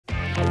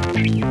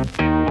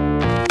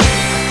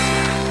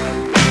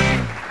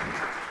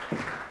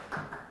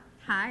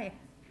Hi.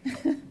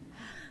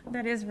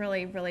 That is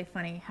really, really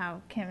funny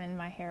how Kim and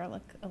my hair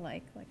look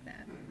alike like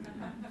that.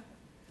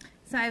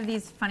 So I have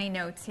these funny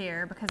notes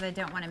here because I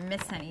don't want to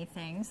miss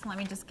anything. So let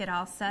me just get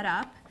all set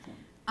up.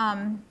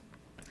 And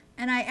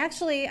I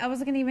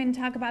wasn't going to even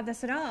talk about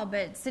this at all,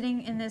 but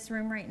sitting in this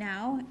room right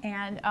now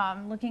and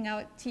looking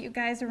out to you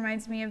guys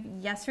reminds me of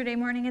yesterday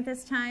morning at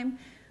this time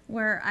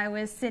where I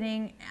was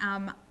sitting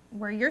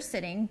where you're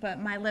sitting,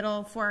 but my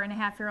little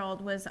 4.5-year-old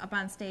was up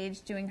on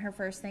stage doing her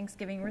first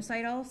Thanksgiving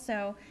recital.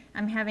 So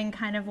I'm having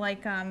kind of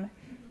like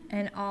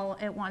an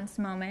all-at-once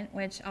moment,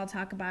 which I'll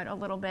talk about a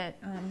little bit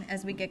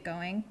as we get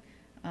going.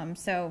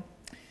 So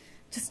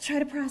just try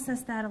to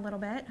process that a little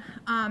bit.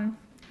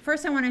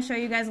 First, I want to show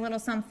you guys a little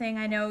something.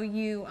 I know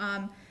you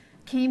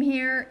came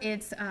here.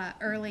 It's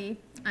early.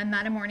 I'm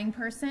not a morning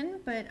person,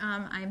 but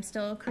I'm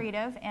still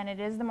creative, and it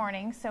is the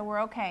morning, so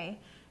we're okay.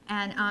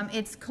 And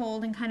it's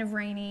cold and kind of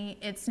rainy.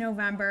 It's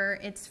November.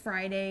 It's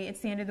Friday. It's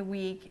the end of the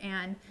week.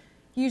 And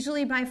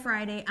usually by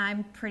Friday,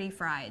 I'm pretty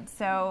fried.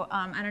 So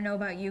I don't know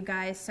about you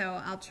guys,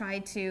 so I'll try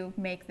to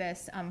make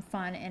this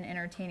fun and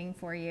entertaining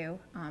for you.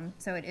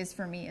 So it is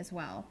for me as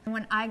well.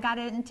 When I got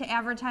into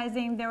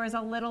advertising, there was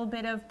a little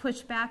bit of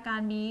pushback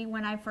on me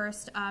when I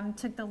first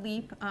took the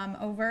leap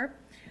over.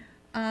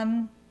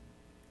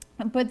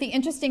 But the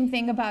interesting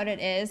thing about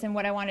it is, and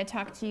what I want to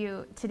talk to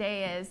you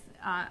today is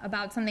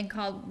about something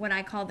called what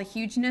I call the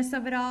hugeness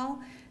of it all.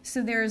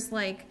 So there's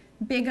like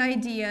big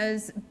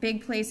ideas,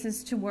 big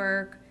places to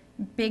work,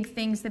 big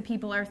things that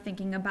people are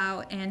thinking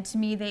about, and to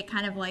me they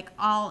kind of like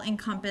all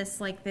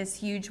encompass like this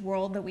huge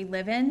world that we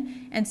live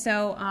in. And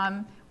so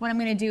what I'm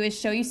going to do is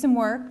show you some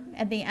work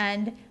at the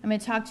end. I'm going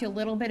to talk to you a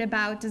little bit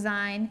about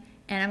design,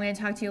 and I'm going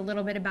to talk to you a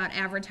little bit about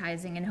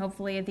advertising, and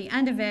hopefully at the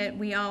end of it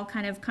we all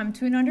kind of come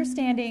to an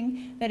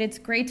understanding that it's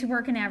great to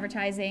work in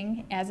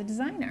advertising as a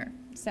designer.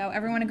 So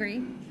everyone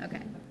agree?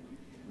 Okay.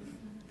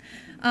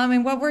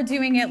 And what we're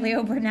doing at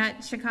Leo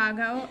Burnett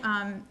Chicago,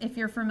 if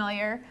you're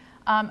familiar,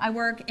 I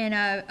work in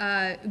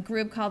a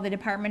group called the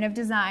Department of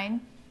Design,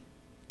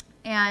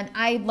 and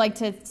I like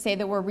to say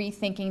that we're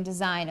rethinking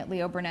design at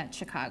Leo Burnett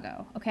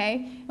Chicago,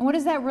 okay? And what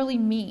does that really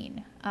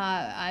mean?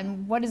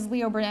 And what is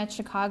Leo Burnett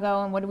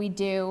Chicago, and what do we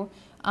do?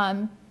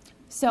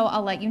 So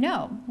I'll let you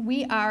know.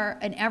 We are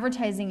an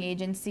advertising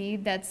agency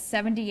that's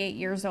 78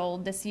 years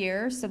old this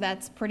year, so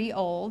that's pretty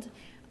old.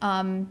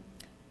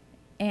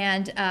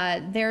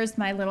 There's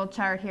my little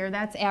chart here.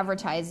 That's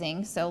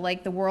advertising. So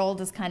like the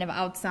world is kind of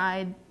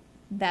outside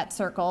that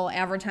circle.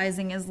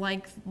 Advertising is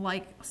like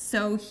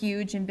so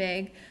huge and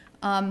big.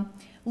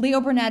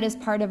 Leo Burnett is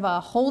part of a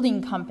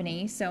holding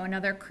company, so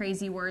another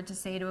crazy word to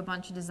say to a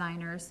bunch of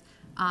designers,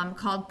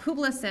 called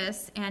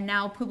Publicis, and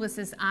now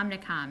Publicis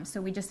Omnicom.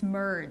 So we just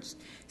merged.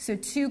 So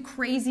two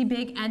crazy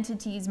big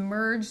entities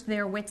merged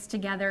their wits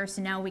together,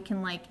 so now we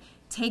can like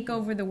take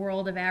over the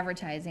world of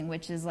advertising,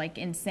 which is like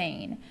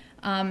insane.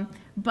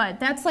 But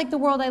that's like the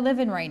world I live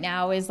in right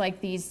now, is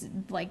like these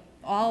like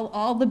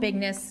all the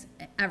bigness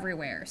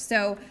everywhere.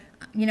 So,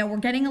 you know, we're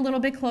getting a little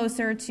bit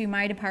closer to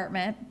my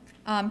department.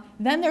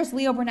 Then there's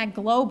Leo Burnett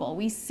Global.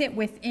 We sit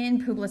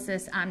within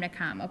Publicis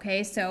Omnicom,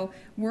 okay? So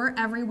we're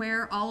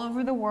everywhere, all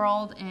over the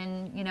world,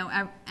 in, you know,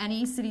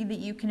 any city that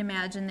you can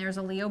imagine, there's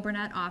a Leo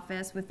Burnett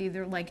office with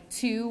either like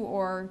 2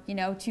 or, you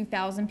know,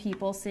 2,000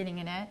 people sitting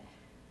in it.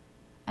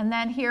 And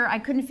then here, I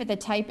couldn't fit the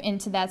type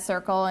into that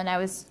circle, and I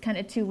was kind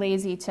of too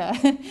lazy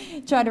to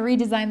try to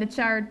redesign the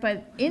chart,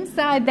 but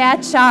inside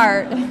that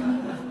chart,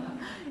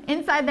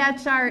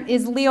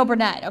 is Leo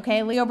Burnett,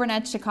 okay? Leo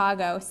Burnett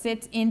Chicago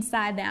sits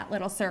inside that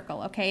little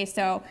circle, okay?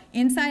 So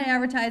inside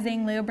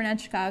advertising, Leo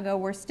Burnett Chicago,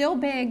 we're still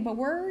big, but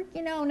we're,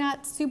 you know,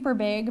 not super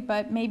big,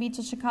 but maybe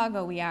to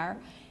Chicago we are.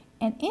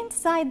 And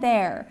inside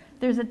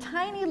there's a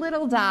tiny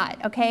little dot,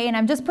 okay? And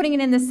I'm just putting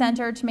it in the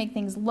center to make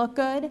things look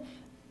good,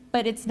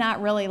 but it's not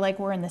really like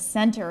we're in the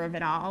center of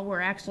it all. We're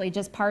actually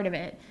just part of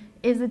it.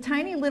 Is a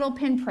tiny little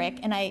pinprick,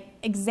 and I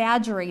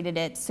exaggerated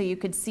it so you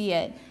could see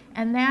it.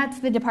 And that's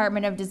the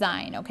Department of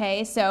Design,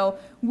 okay? So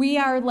we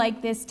are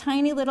like this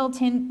tiny little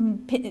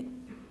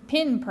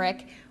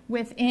pinprick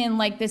within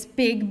like this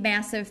big,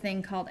 massive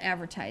thing called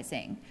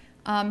advertising,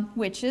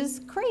 which is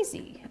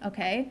crazy,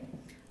 okay?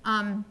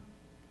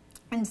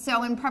 And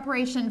so in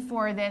preparation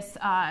for this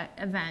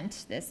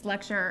event, this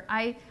lecture,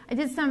 I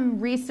did some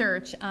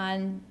research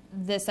on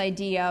this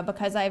idea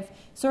because I've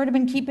sort of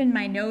been keeping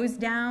my nose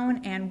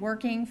down and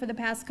working for the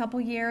past couple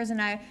years,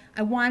 and I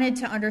wanted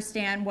to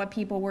understand what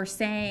people were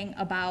saying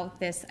about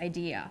this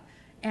idea.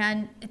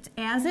 And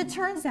as it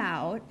turns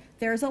out,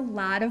 there's a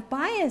lot of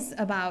bias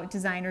about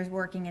designers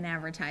working in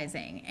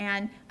advertising.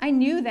 And I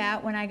knew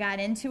that when I got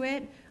into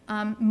it,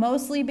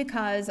 mostly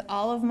because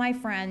all of my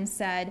friends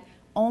said,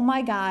 "Oh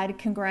my God,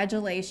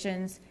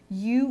 congratulations,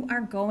 you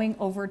are going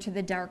over to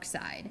the dark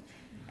side."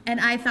 And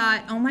I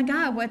thought, oh my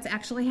God, what's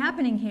actually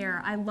happening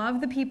here? I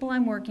love the people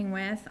I'm working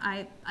with.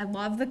 I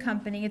love the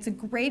company. It's a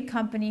great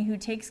company who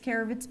takes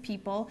care of its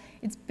people.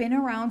 It's been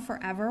around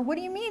forever. What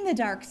do you mean the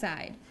dark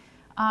side?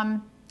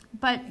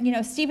 But,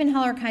 Stephen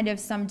Heller kind of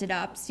summed it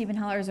up. Stephen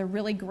Heller is a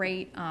really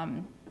great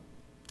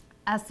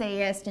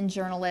essayist and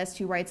journalist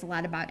who writes a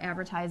lot about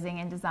advertising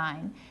and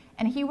design.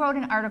 And he wrote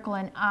an article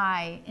in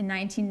I in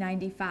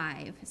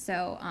 1995.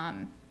 So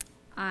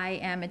I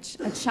am a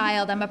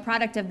child. I'm a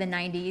product of the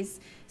 90s,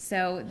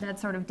 so that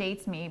sort of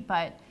dates me.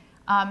 But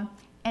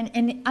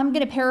and I'm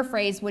going to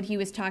paraphrase what he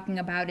was talking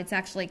about. It's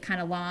actually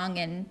kind of long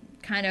and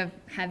kind of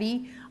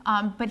heavy.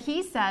 But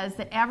he says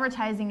that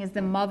advertising is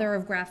the mother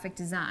of graphic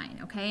design.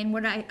 Okay, and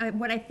what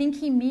I think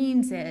he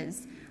means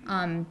is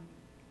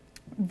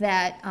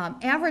that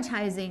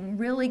advertising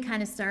really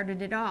kind of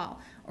started it all,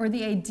 or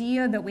the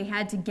idea that we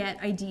had to get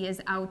ideas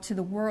out to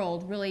the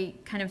world really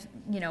kind of,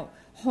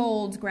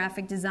 holds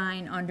graphic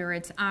design under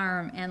its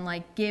arm and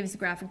like gives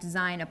graphic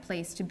design a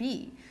place to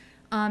be.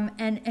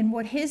 And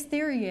what his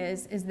theory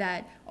is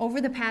that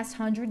over the past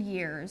 100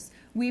 years,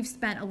 we've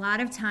spent a lot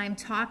of time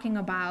talking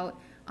about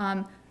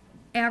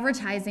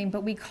advertising,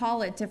 but we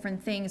call it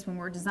different things when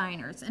we're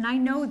designers. And I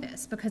know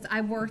this because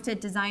I worked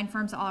at design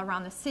firms all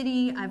around the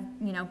city. I've,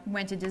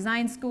 went to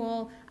design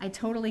school. I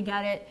totally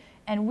get it.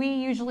 And we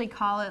usually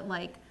call it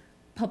like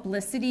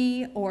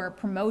publicity or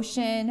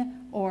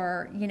promotion,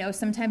 or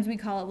sometimes we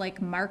call it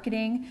like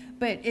marketing.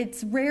 But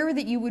it's rare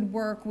that you would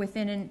work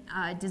within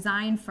a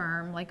design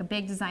firm, like a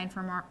big design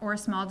firm or a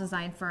small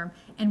design firm,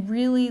 and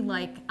really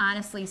like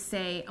honestly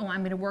say, oh,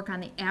 I'm going to work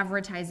on the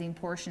advertising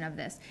portion of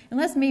this.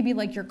 Unless maybe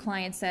like your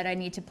client said, I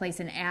need to place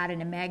an ad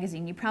in a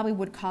magazine, you probably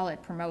would call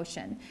it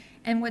promotion.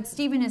 And what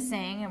Stephen is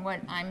saying, and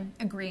what I'm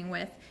agreeing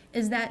with,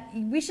 is that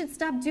we should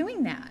stop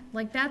doing that.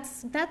 Like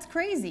that's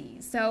crazy.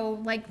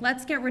 So like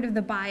let's get rid of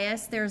the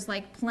bias. There's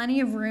like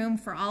plenty of room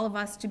for all of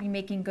us to be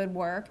making good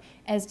work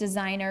as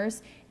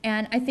designers.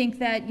 And I think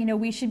that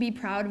we should be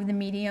proud of the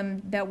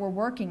medium that we're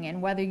working in,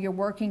 whether you're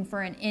working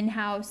for an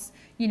in-house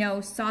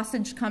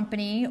sausage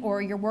company,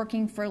 or you're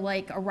working for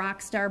like a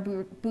rock star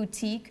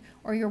boutique,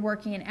 or you're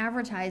working in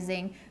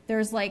advertising.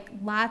 There's like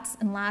lots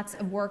and lots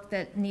of work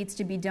that needs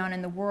to be done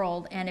in the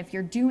world, and if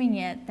you're doing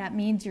it, that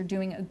means you're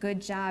doing a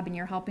good job and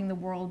you're helping the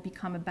world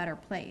become a better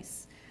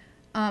place.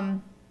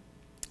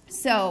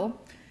 So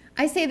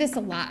I say this a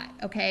lot,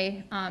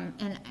 okay,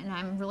 and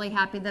I'm really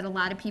happy that a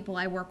lot of people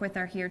I work with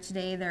are here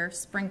today. They're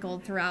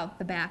sprinkled throughout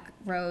the back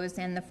rows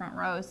and the front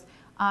rows.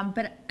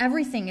 But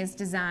everything is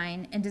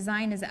design, and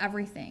design is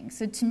everything.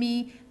 So to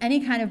me,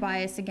 any kind of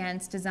bias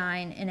against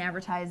design in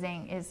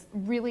advertising is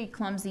really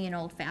clumsy and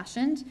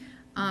old-fashioned.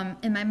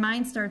 And my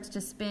mind starts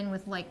to spin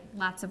with like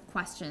lots of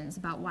questions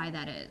about why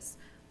that is.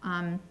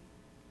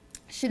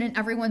 Shouldn't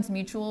everyone's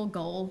mutual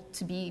goal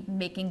to be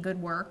making good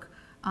work?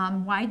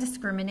 Why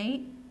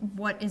discriminate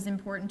what is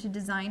important to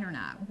design or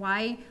not?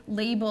 Why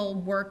label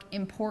work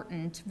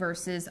important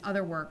versus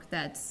other work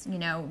that's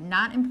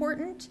not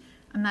important?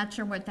 I'm not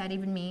sure what that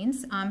even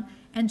means.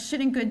 And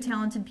shouldn't good,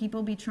 talented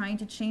people be trying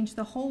to change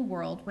the whole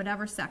world,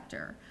 whatever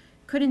sector?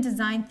 Couldn't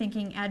design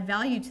thinking add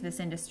value to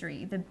this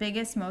industry, the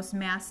biggest, most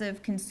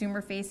massive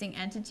consumer-facing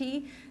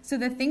entity? So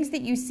the things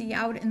that you see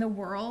out in the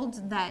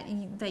world that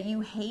you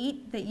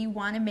hate, that you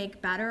want to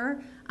make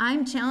better,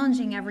 I'm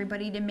challenging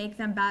everybody to make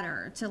them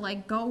better, to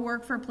like go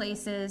work for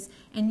places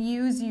and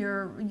use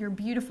your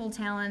beautiful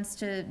talents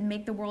to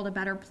make the world a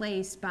better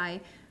place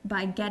by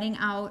getting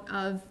out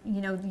of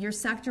your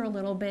sector a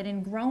little bit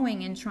and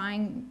growing and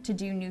trying to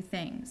do new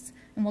things.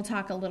 And we'll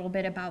talk a little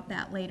bit about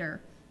that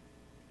later.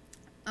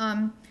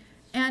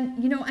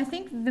 And I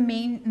think the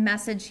main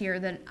message here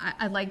that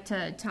I'd like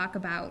to talk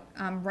about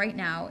right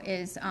now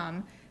is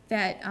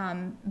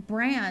that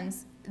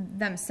brands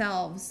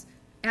themselves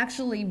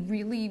actually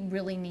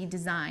really need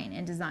design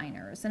and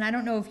designers. And I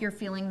don't know if you're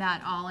feeling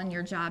that all in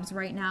your jobs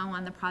right now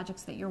on the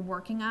projects that you're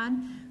working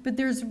on, but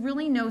there's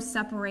really no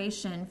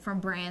separation from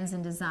brands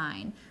and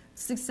design.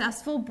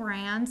 Successful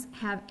brands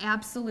have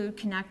absolute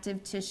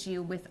connective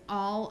tissue with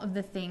all of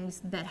the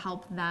things that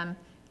help them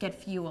get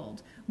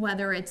fueled,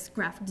 whether it's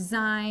graphic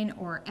design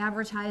or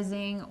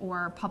advertising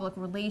or public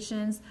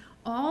relations.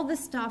 All the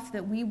stuff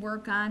that we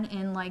work on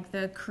in like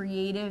the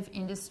creative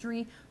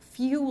industry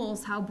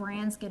fuels how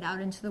brands get out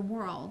into the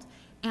world.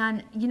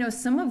 And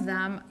some of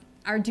them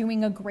are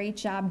doing a great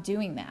job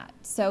doing that.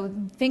 So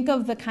think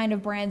of the kind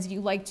of brands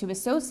you like to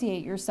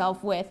associate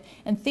yourself with,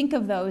 and think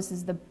of those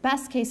as the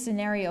best case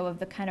scenario of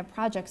the kind of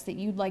projects that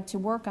you'd like to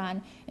work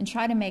on, and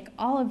try to make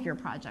all of your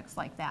projects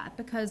like that,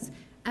 because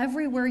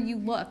everywhere you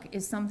look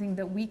is something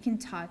that we can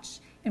touch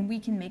and we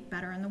can make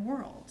better in the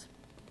world.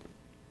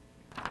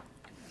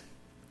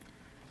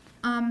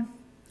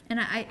 And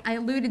I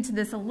alluded to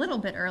this a little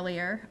bit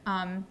earlier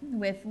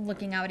with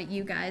looking out at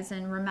you guys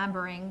and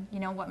remembering,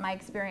 what my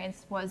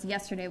experience was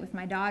yesterday with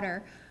my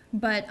daughter.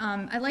 But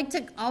I'd like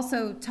to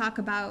also talk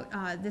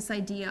about this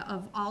idea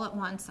of all at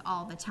once,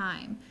 all the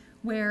time,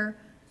 where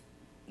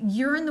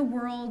you're in the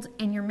world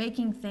and you're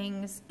making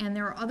things, and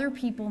there are other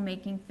people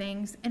making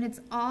things, and it's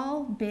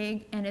all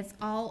big and it's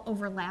all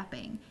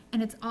overlapping,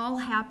 and it's all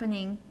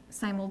happening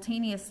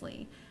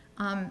simultaneously.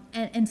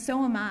 And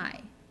so am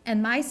I.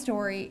 And my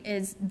story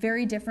is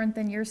very different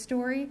than your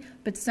story,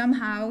 but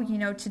somehow,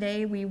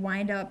 today we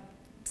wind up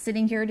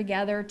sitting here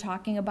together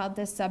talking about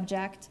this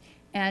subject,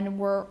 and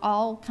we're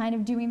all kind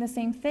of doing the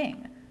same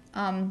thing.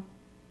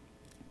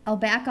 I'll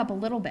back up a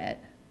little bit.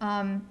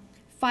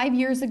 5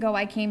 years ago,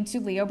 I came to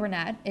Leo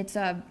Burnett. It's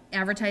an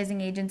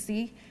advertising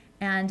agency,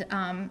 and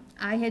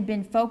I had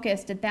been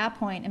focused at that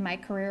point in my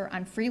career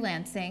on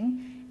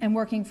freelancing and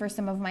working for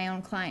some of my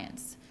own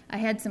clients. I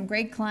had some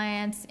great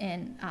clients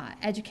in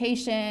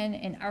education,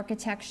 in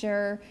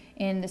architecture,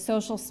 in the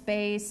social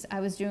space. I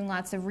was doing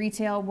lots of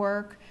retail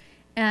work.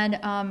 And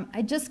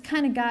I just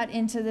kind of got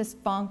into this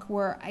funk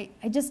where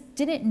I just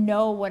didn't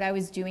know what I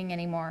was doing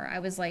anymore. I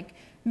was like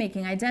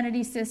making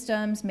identity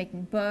systems,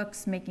 making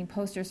books, making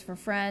posters for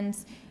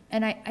friends.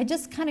 And I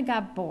just kind of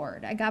got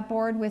bored. I got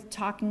bored with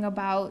talking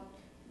about,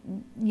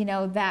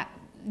 that,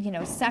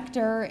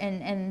 sector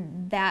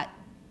and that,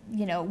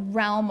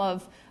 realm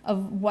of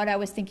what I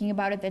was thinking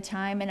about at the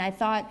time. And I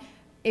thought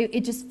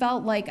it just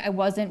felt like I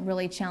wasn't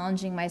really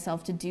challenging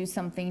myself to do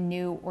something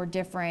new or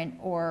different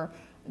or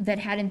that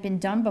hadn't been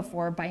done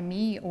before by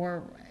me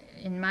or,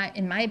 in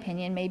my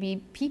opinion,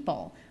 maybe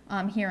people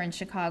here in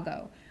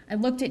Chicago. I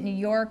looked at New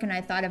York and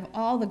I thought of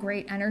all the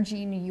great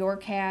energy New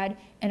York had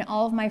and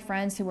all of my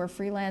friends who were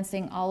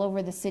freelancing all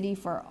over the city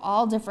for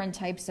all different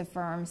types of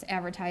firms,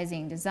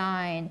 advertising,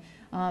 design,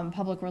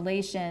 public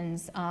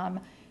relations,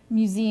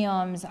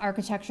 museums,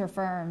 architecture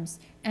firms.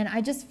 And I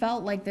just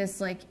felt like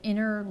this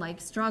inner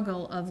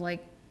struggle of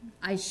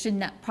I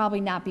should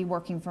probably not be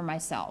working for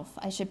myself.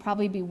 I should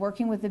probably be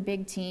working with a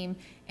big team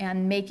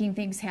and making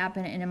things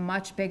happen in a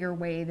much bigger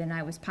way than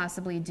I was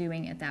possibly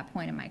doing at that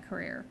point in my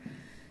career.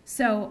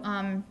 So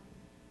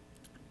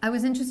I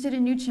was interested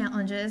in new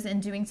challenges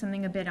and doing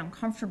something a bit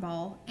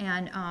uncomfortable.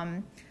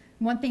 And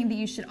one thing that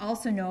you should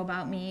also know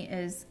about me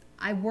is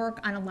I work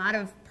on a lot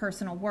of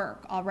personal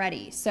work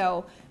already.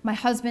 So my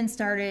husband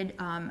started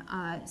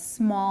a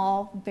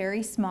small,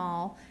 very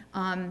small,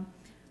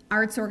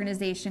 arts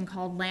organization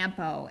called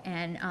Lampo,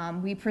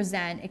 and we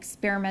present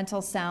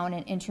experimental sound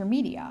and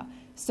intermedia.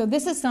 So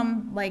this is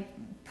some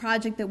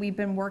project that we've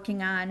been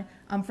working on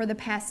for the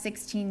past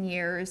 16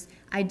 years.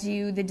 I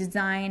do the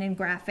design and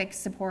graphics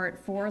support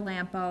for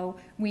Lampo.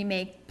 We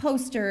make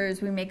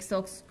posters, we make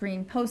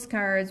silkscreen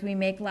postcards, we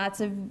make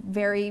lots of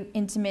very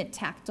intimate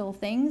tactile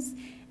things.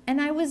 And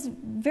I was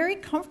very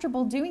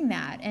comfortable doing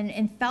that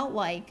and felt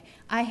like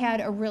I had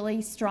a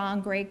really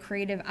strong, great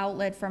creative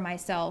outlet for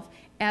myself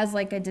as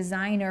a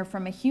designer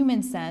from a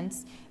human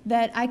sense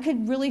that I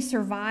could really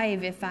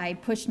survive if I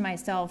pushed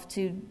myself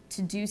to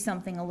do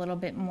something a little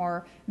bit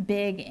more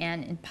big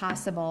and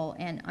impossible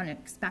and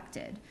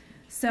unexpected.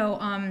 So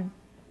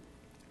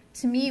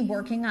to me,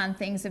 working on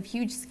things of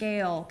huge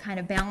scale kind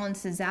of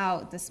balances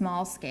out the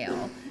small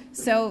scale.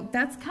 So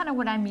that's kind of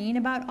what I mean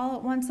about all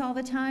at once all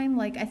the time.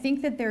 I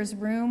think that there's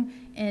room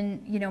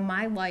in,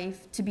 my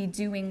life to be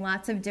doing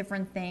lots of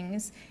different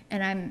things.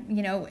 And I'm,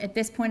 at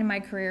this point in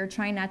my career,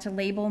 trying not to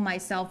label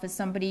myself as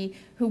somebody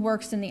who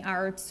works in the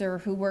arts or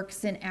who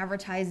works in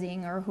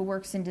advertising or who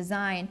works in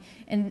design.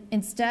 And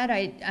instead,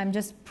 I'm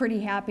just pretty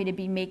happy to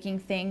be making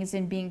things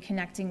and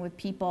connecting with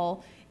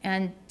people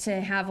and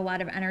to have a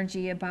lot of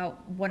energy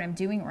about what I'm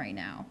doing right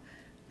now.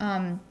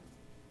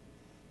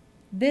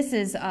 This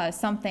is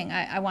something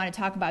I want to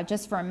talk about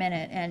just for a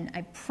minute, and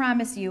I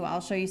promise you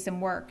I'll show you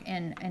some work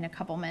in a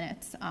couple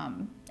minutes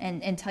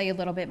and tell you a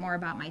little bit more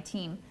about my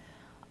team.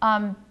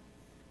 I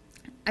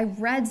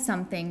read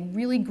something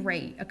really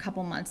great a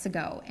couple months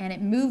ago, and it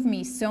moved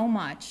me so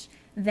much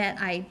that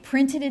I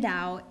printed it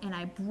out and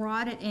I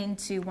brought it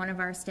into one of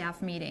our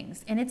staff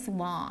meetings. And it's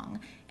long,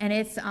 and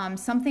it's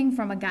something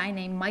from a guy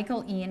named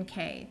Michael Ian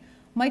Kay.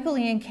 Michael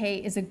Ian Kay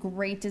is a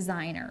great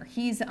designer.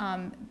 He's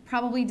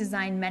probably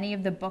designed many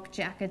of the book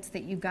jackets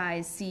that you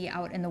guys see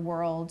out in the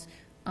world.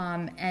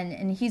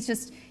 And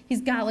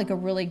he's got a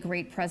really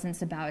great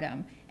presence about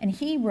him. And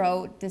he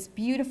wrote this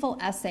beautiful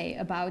essay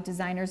about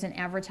designers and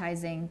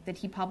advertising that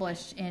he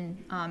published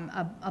in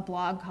a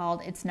blog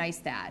called It's Nice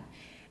That.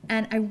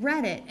 And I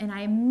read it, and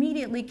I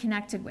immediately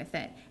connected with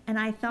it. And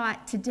I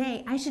thought,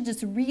 today, I should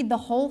just read the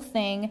whole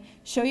thing,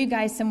 show you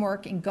guys some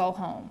work, and go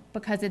home,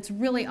 because it's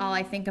really all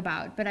I think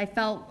about. But I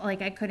felt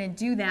like I couldn't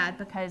do that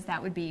because that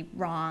would be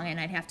wrong, and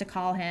I'd have to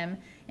call him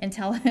and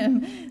tell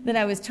him that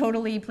I was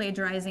totally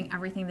plagiarizing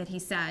everything that he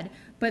said.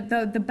 But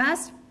the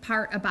best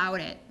part about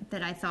it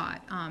that I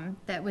thought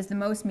that was the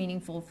most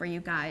meaningful for you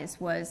guys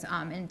was,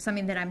 and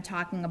something that I'm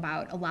talking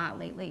about a lot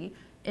lately,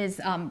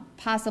 is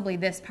possibly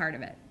this part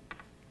of it.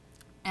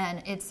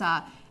 And it's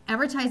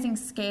advertising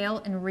scale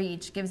and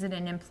reach gives it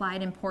an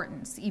implied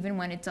importance, even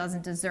when it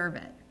doesn't deserve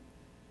it.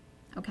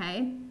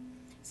 Okay?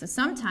 So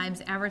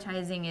sometimes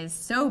advertising is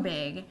so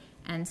big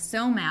and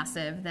so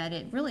massive that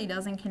it really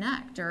doesn't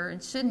connect, or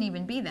it shouldn't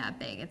even be that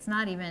big. It's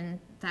not even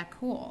that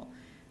cool.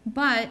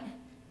 But,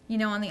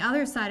 on the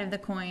other side of the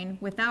coin,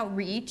 without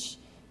reach,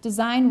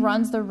 design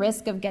runs the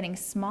risk of getting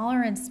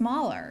smaller and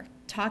smaller,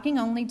 talking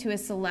only to a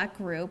select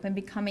group and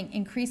becoming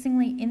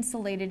increasingly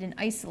insulated and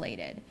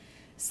isolated.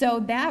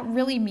 So that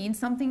really means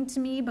something to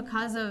me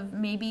because of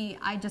maybe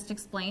I just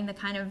explained the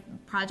kind of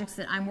projects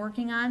that I'm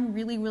working on,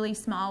 really, really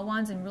small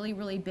ones and really,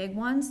 really big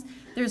ones.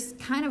 There's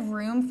kind of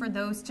room for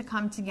those to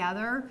come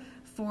together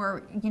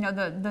for, you know,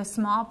 the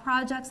small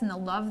projects and the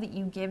love that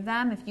you give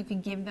them, if you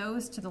could give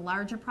those to the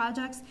larger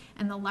projects.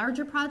 And the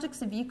larger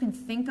projects, if you can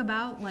think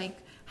about like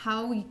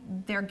how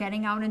they're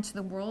getting out into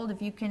the world,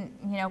 if you can,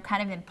 you know,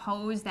 kind of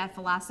impose that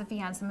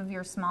philosophy on some of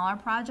your smaller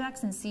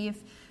projects and see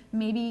if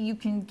maybe you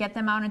can get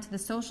them out into the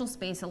social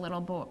space a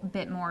little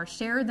bit more,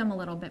 share them a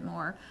little bit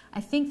more.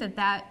 I think that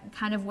that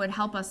kind of would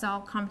help us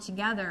all come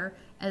together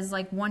as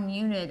like one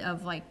unit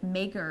of like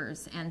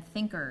makers and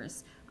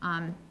thinkers.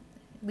 At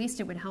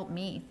least it would help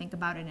me think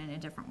about it in a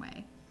different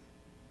way.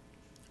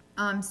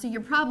 So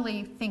you're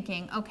probably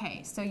thinking,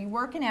 okay, so you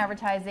work in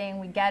advertising,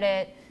 we get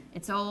it,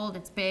 it's old,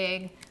 it's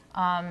big,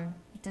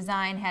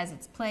 design has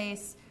its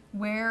place.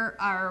 Where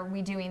are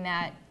we doing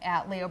that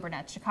at Leo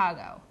Burnett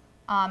Chicago?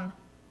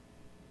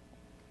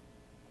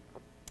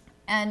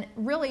 And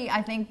really,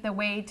 I think the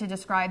way to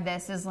describe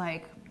this is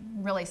like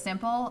really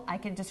simple. I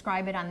could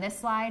describe it on this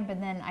slide,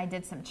 but then I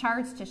did some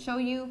charts to show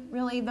you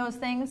really those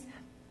things.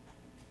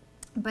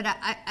 But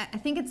I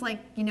think it's like,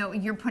 you know,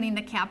 you're putting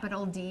the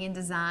capital D in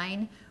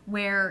design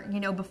where, you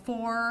know,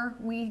 before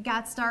we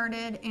got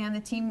started and the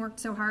team worked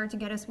so hard to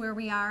get us where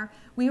we are,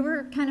 we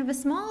were kind of a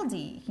small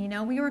d, you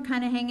know, we were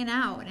kind of hanging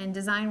out and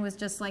design was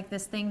just like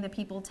this thing that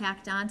people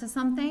tacked onto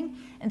something.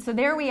 And so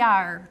there we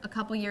are a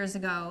couple years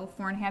ago,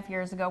 4.5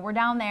 years ago, we're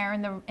down there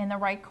in the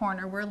right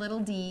corner, we're a little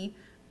d.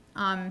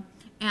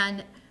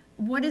 And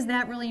what does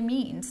that really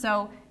mean?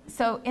 So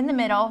in the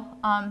middle,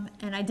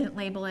 and I didn't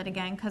label it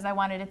again because I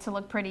wanted it to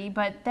look pretty,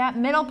 but that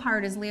middle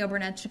part is Leo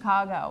Burnett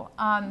Chicago.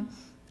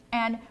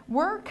 And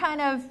we're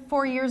kind of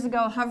 4 years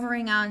ago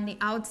hovering on the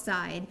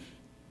outside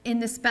in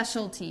the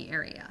specialty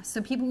area.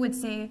 So people would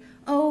say,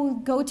 oh,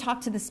 go talk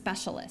to the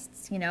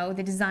specialists, you know,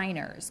 the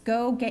designers.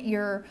 Go get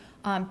your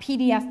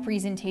PDF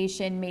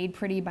presentation made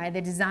pretty by the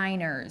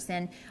designers.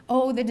 And,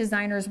 oh, the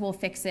designers will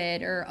fix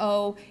it. Or,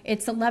 oh,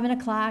 it's 11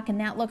 o'clock and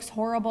that looks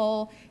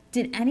horrible.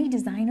 Did any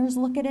designers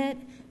look at it?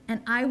 And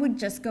I would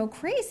just go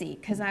crazy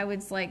because I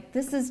was like,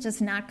 this is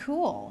just not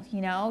cool, you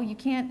know? You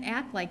can't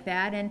act like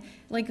that. And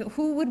like,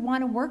 who would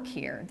want to work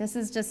here? This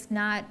is just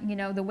not, you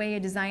know, the way a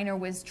designer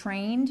was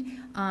trained.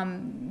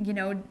 You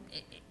know,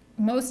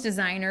 most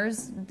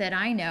designers that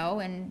I know,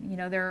 and, you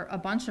know, there are a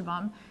bunch of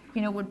them,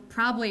 you know, would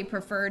probably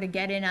prefer to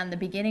get in on the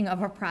beginning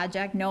of a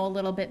project, know a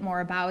little bit more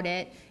about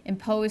it,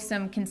 impose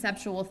some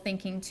conceptual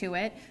thinking to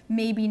it,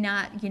 maybe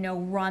not, you know,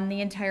 run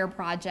the entire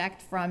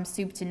project from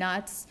soup to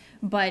nuts,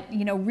 but,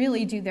 you know,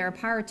 really do their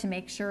part to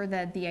make sure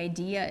that the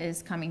idea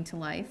is coming to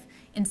life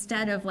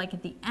instead of like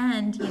at the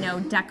end, you know,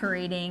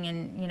 decorating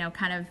and, you know,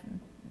 kind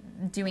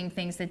of doing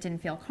things that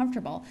didn't feel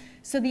comfortable.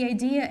 So the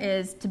idea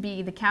is to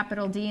be the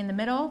capital D in the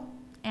middle.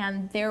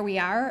 And there we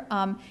are.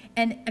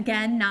 And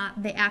again,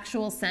 not the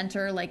actual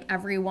center, like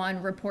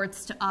everyone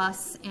reports to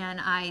us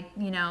and I,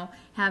 you know,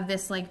 have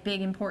this like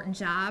big important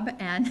job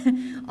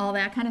and all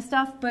that kind of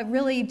stuff, but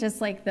really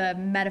just like the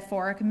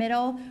metaphoric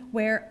middle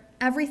where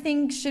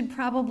everything should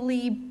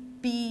probably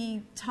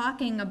be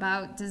talking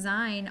about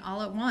design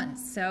all at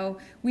once. So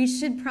we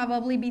should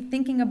probably be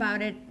thinking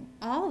about it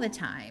all the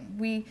time.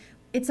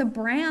 It's a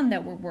brand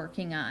that we're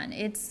working on.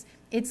 It's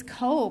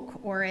Coke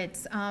or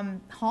it's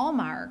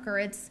Hallmark or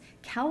it's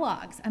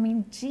Kellogg's. I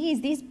mean,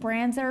 geez, these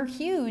brands are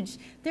huge.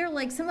 They're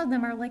like, some of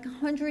them are like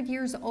 100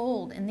 years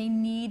old and they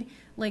need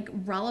like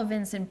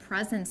relevance and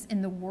presence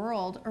in the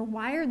world, or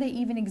why are they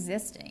even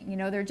existing? You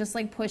know, they're just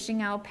like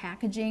pushing out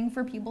packaging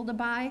for people to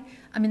buy.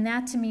 I mean,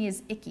 that to me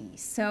is icky.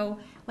 So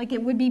like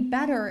it would be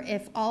better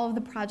if all of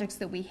the projects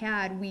that we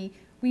had, we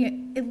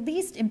at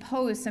least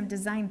impose some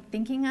design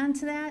thinking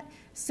onto that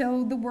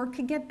so the work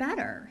could get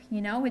better.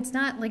 You know, it's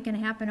not like going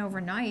to happen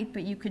overnight,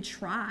 but you could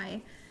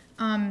try.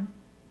 And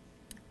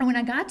when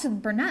I got to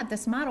Burnett,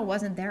 this model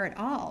wasn't there at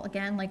all.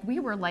 Again, like we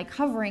were like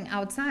hovering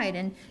outside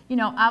and, you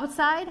know,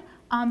 outside,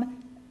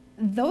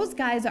 those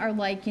guys are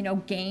like, you know,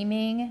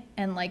 gaming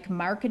and like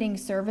marketing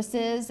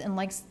services and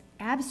like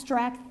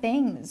abstract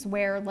things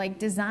where like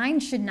design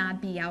should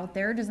not be out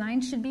there.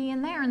 Design should be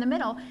in there in the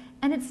middle.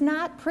 And it's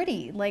not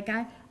pretty. Like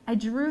I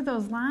drew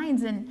those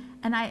lines and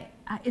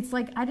it's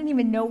like I didn't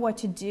even know what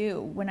to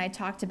do when I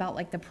talked about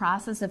like the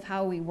process of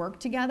how we work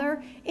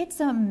together. It's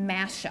a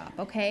mashup,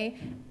 okay?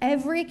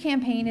 Every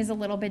campaign is a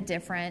little bit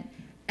different.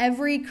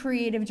 Every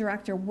creative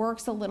director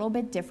works a little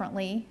bit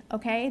differently,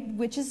 okay?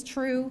 Which is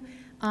true.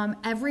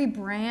 Every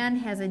brand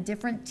has a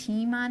different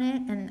team on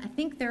it, and I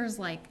think there's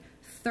like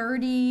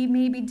 30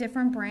 maybe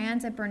different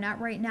brands at Burnett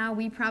right now.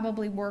 We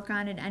probably work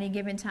on at any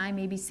given time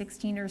maybe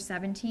 16 or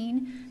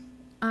 17.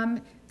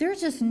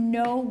 There's just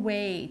no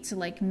way to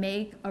like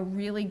make a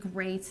really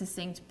great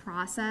succinct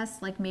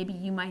process like maybe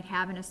you might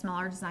have in a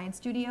smaller design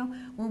studio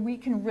where we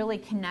can really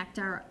connect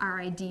our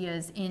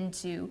ideas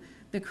into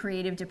the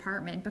creative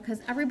department,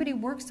 because everybody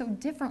works so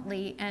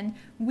differently and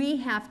we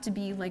have to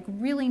be like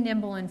really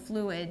nimble and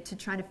fluid to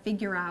try to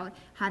figure out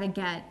how to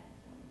get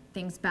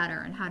things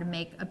better and how to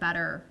make a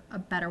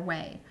better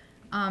way.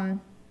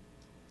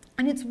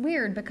 And it's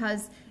weird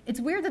because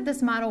it's weird that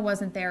this model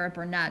wasn't there at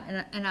Burnett,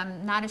 and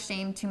I'm not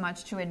ashamed too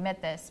much to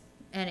admit this.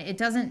 And it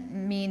doesn't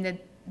mean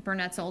that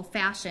Burnett's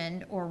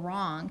old-fashioned or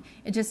wrong.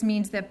 It just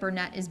means that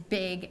Burnett is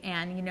big,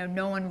 and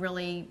no one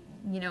really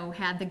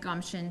had the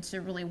gumption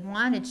to really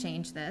want to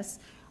change this.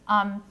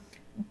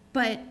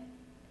 But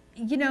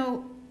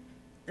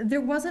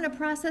there wasn't a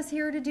process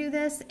here to do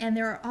this, and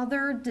there are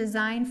other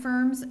design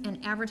firms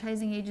and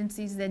advertising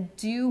agencies that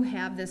do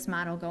have this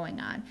model going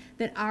on,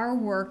 that are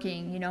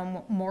working,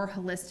 more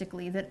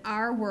holistically, that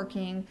are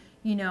working,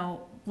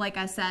 like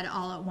I said,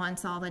 all at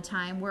once, all the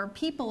time, where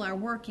people are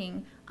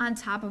working on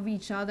top of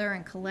each other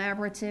and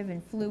collaborative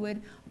and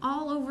fluid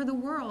all over the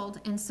world.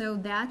 And so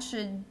that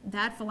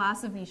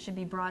philosophy should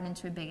be brought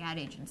into a big ad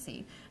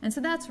agency. And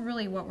so that's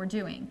really what we're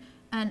doing.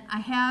 And I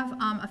have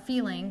a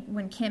feeling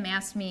when Kim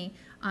asked me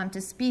to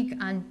speak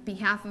on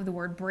behalf of the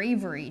word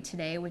bravery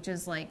today, which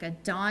is like a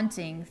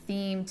daunting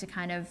theme to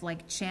kind of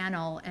like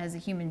channel as a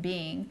human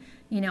being.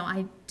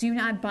 I do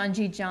not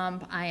bungee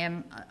jump. I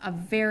am a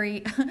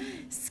very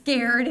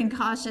scared and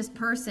cautious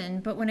person.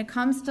 But when it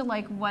comes to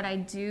like what I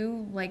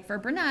do, like for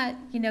Burnett,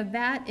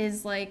 that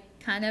is like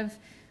kind of,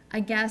 I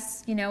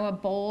guess, a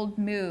bold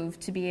move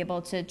to be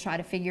able to try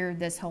to figure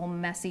this whole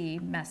messy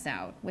mess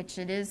out, which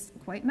it is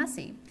quite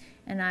messy.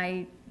 And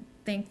I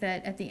think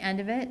that at the end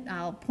of it,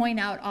 I'll point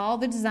out all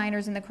the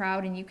designers in the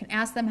crowd, and you can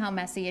ask them how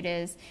messy it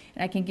is,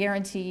 and I can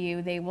guarantee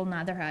you they will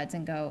nod their heads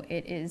and go,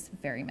 it is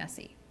very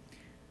messy.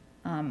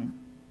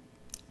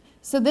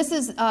 So this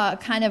is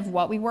kind of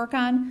what we work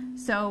on.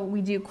 So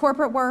we do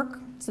corporate work,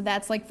 so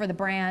that's like for the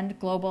brand,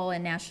 global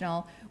and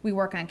national. We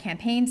work on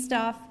campaign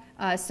stuff.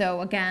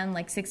 So again,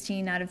 like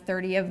 16 out of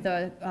 30 of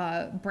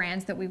the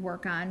brands that we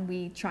work on,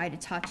 we try to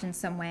touch in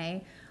some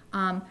way.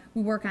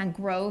 We work on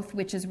growth,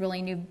 which is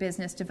really new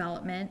business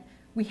development.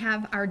 We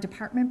have our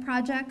department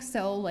projects.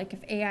 So like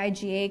if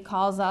AIGA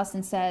calls us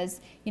and says,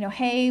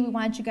 hey, we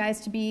want you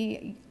guys to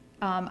be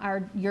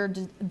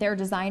their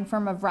design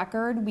firm of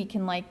record, we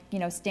can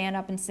stand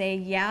up and say,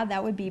 yeah,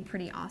 that would be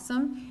pretty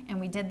awesome. And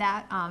we did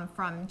that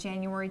from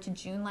January to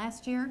June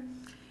last year.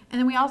 And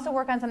then we also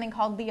work on something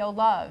called Leo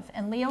Love.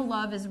 And Leo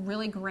Love is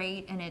really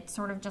great, and it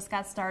sort of just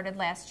got started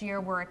last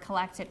year, where it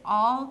collected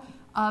all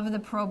of the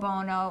pro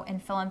bono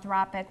and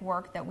philanthropic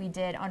work that we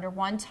did under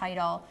one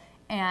title,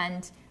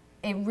 and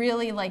it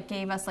really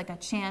gave us a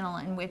channel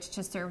in which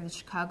to serve the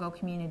Chicago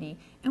community.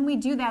 And we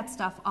do that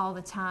stuff all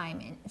the time,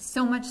 and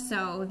so much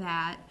so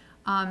that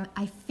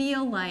I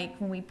feel like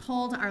when we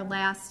pulled our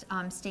last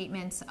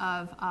statements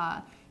of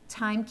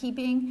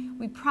timekeeping,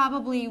 we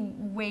probably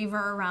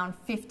waver around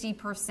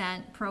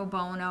 50% pro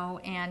bono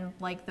and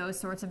those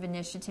sorts of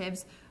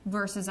initiatives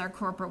versus our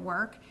corporate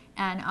work.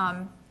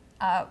 And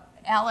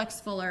Alex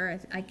Fuller,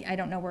 I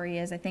don't know where he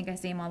is. I think I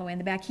see him all the way in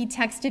the back. He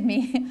texted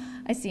me.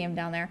 I see him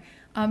down there.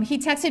 He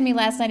texted me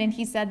last night, and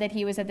he said that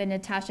he was at the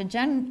Natasha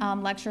Jen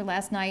lecture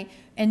last night,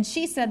 and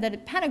she said that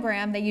at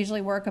Pentagram, they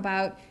usually work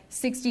about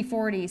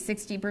 60-40,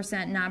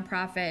 60%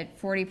 nonprofit,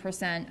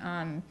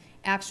 40%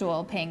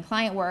 actual paying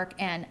client work.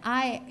 And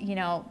I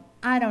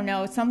don't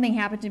know, something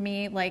happened to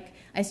me.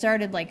 I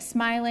started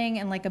smiling,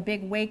 and a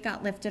big weight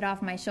got lifted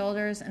off my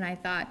shoulders, and I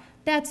thought,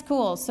 that's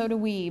cool, so do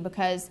we,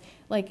 because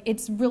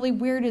it's really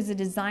weird as a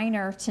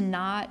designer to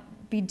not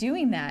be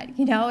doing that.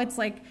 It's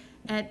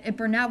at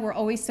Burnett, we're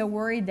always so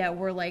worried that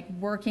we're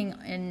working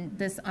in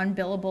this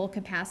unbillable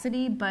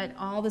capacity, but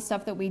all the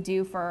stuff that we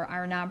do for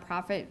our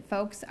nonprofit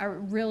folks are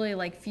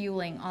really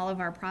fueling all of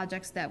our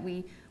projects that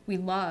we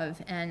love,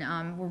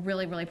 and we're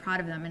really, really proud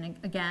of them. And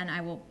again,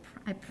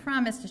 I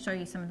promise to show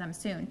you some of them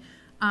soon.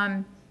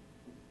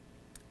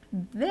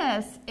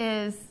 This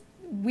is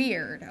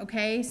weird,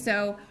 okay?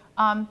 So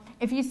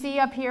if you see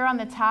up here on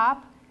the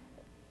top,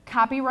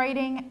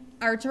 copywriting,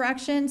 art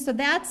direction, so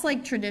that's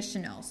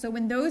traditional. So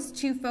when those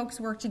two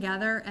folks work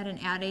together at an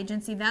ad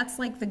agency, that's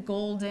the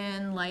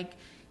golden,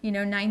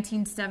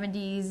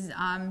 1970s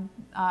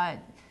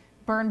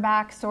burn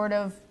back sort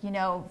of,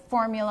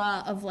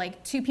 formula of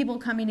two people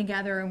coming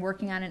together and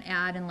working on an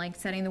ad and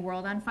setting the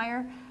world on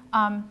fire.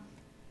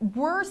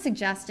 We're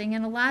suggesting,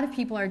 and a lot of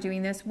people are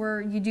doing this,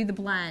 where you do the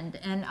blend,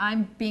 and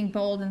I'm being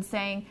bold and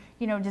saying,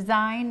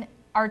 design,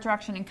 art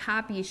direction, and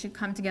copy should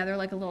come together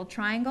like a little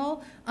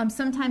triangle.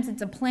 Sometimes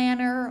it's a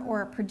planner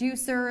or a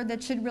producer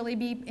that should really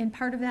be in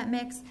part of that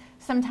mix.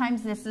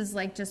 Sometimes this is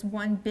just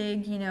one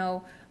big,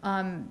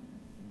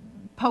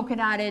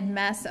 polka-dotted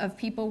mess of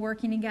people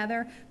working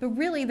together. But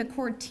really the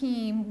core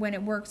team, when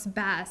it works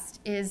best,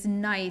 is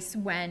nice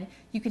when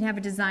you can have a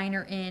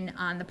designer in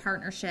on the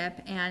partnership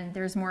and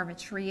there's more of a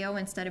trio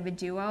instead of a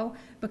duo,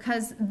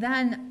 because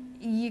then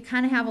you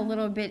kind of have a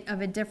little bit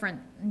of a different,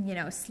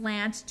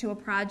 slant to a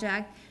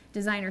project.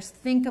 Designers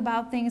think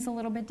about things a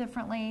little bit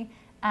differently,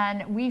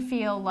 and we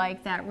feel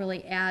like that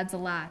really adds a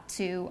lot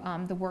to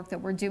the work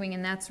that we're doing,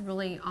 and that's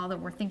really all that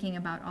we're thinking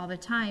about all the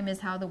time, is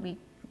how we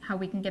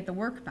can get the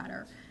work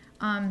better.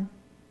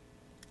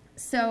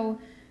 So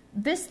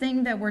this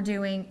thing that we're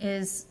doing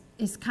is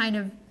kind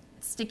of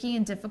sticky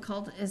and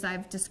difficult, as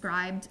I've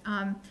described.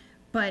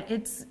 but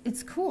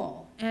it's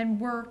cool, and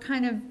we're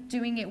kind of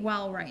doing it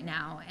well right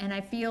now. And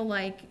I feel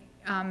like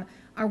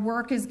our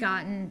work has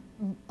gotten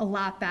a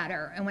lot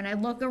better. And when I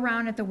look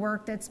around at the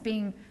work that's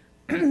being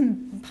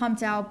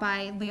pumped out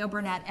by Leo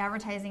Burnett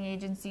Advertising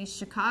Agency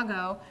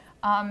Chicago,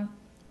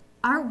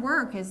 our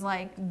work is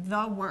like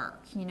the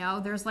work, you know.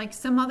 There's like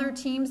some other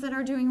teams that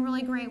are doing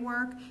really great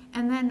work,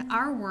 and then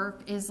our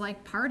work is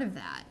like part of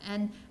that.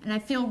 And I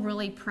feel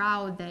really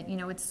proud that, you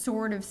know, it's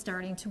sort of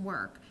starting to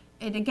work.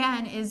 It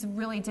again is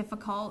really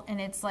difficult,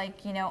 and it's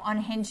like, you know,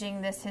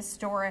 unhinging this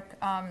historic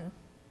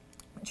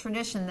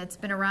tradition that's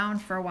been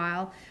around for a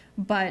while.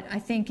 But I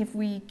think if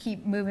we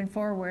keep moving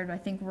forward, I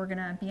think we're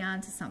gonna be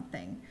on to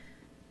something.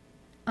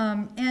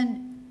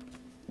 And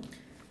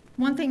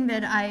one thing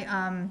that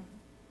I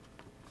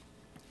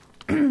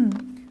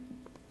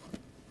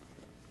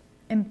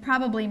am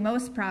probably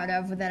most proud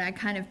of, that I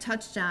kind of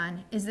touched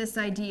on, is this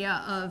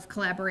idea of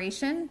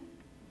collaboration.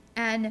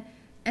 And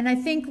I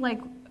think,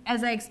 like,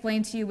 as I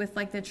explained to you with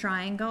like the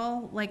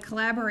triangle, like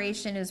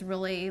collaboration is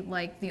really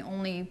like the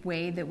only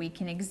way that we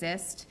can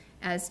exist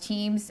as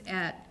teams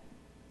at,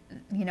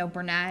 you know,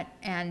 Burnett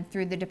and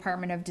through the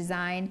Department of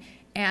Design,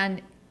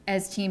 and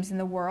as teams in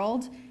the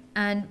world.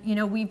 And, you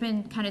know, we've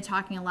been kind of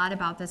talking a lot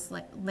about this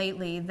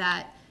lately,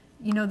 that,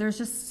 you know, there's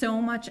just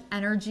so much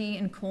energy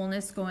and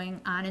coolness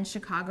going on in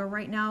Chicago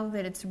right now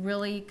that it's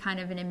really kind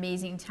of an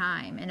amazing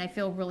time. And I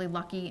feel really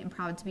lucky and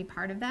proud to be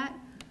part of that.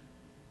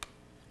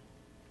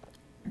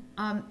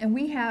 And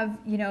we have,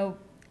 you know,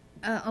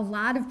 a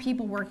lot of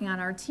people working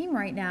on our team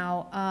right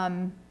now.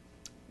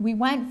 We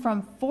went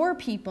from 4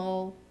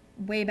 people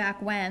way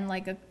back when,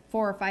 like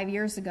 4 or 5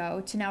 years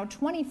ago, to now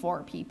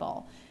 24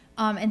 people.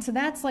 And so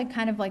that's like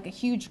kind of like a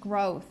huge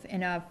growth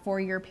in a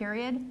 4-year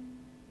period.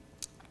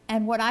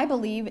 And what I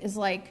believe is,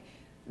 like,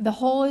 the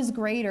whole is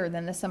greater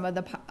than the sum of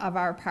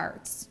our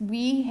parts.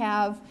 We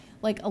have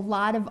like a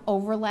lot of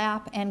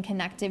overlap and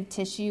connective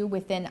tissue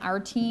within our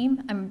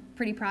team. I'm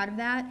pretty proud of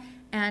that.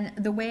 And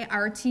the way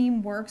our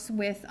team works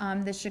with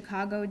the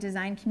Chicago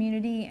design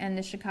community and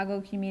the Chicago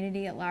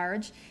community at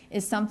large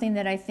is something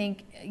that I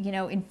think, you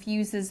know,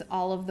 infuses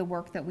all of the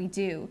work that we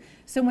do.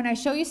 So when I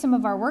show you some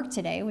of our work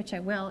today, which I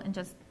will in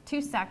just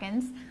 2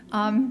 seconds,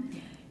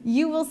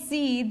 you will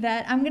see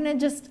that I'm going to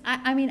just,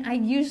 I mean, I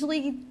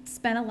usually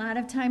spend a lot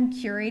of time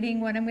curating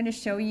what I'm going to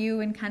show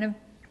you and kind of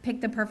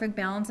pick the perfect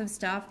balance of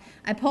stuff.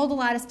 I pulled a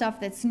lot of stuff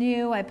that's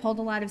new. I pulled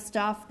a lot of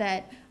stuff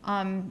that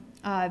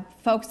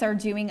folks are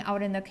doing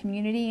out in the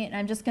community, and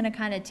I'm just going to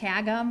kind of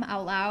tag them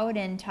out loud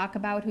and talk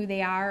about who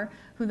they are,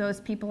 who those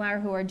people are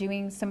who are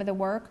doing some of the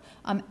work.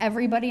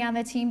 Everybody on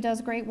the team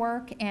does great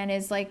work and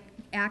is like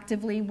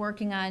actively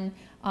working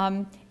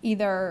on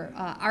either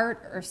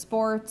art or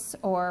sports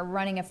or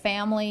running a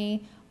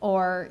family,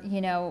 or,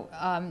 you know,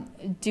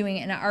 doing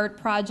an art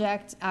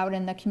project out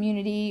in the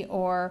community,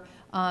 or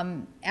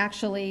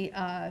actually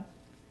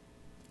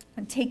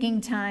taking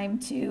time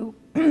to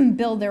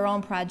build their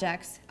own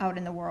projects out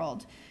in the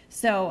world.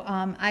 So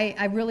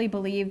I really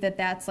believe that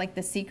that's like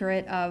the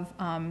secret of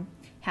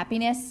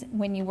happiness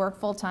when you work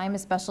full time,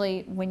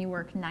 especially when you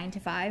work 9 to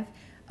 5.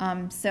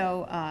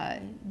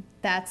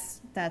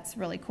 That's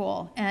really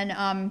cool.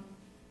 And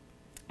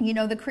you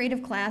know, the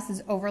creative class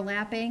is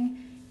overlapping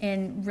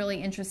in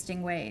really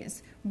interesting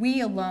ways.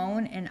 We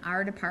alone in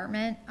our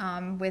department,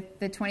 with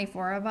the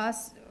 24 of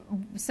us,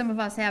 some of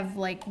us have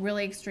like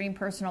really extreme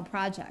personal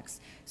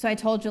projects. So I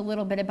told you a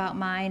little bit about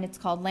mine. It's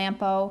called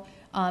Lampo.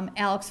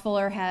 Alex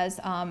Fuller has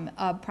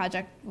a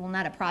project, well,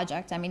 not a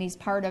project, I mean, he's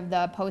part of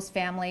the Post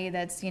family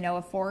that's, you know,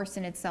 a force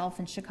in itself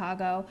in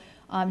Chicago.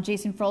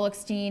 Jason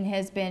Frohlichstein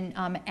has been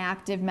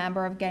active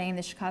member of getting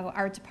the Chicago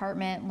Art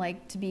Department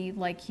like to be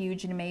like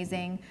huge and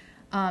amazing.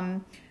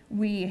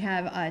 We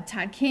have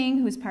Todd King,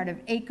 who's part of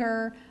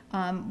Acre.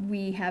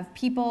 We have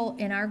people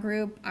in our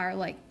group are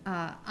like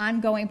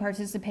ongoing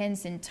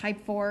participants in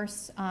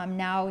Typeforce.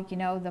 Now, you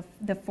know,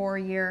 the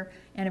 4-year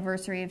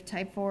anniversary of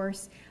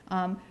Typeforce.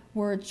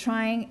 We're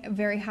trying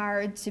very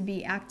hard to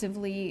be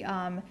actively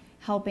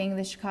helping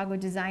the Chicago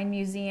Design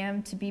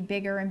Museum to be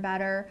bigger and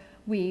better.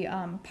 We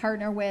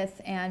partner with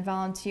and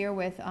volunteer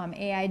with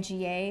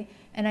AIGA.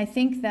 And I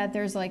think that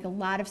there's like a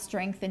lot of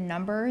strength in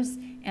numbers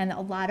and a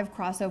lot of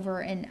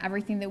crossover in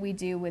everything that we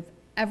do with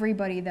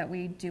everybody that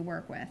we do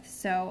work with.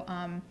 So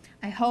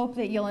I hope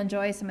that you'll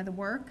enjoy some of the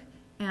work.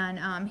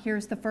 And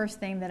here's the first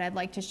thing that I'd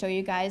like to show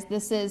you guys.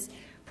 This is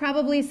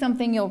probably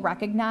something you'll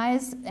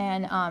recognize.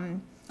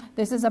 And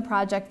this is a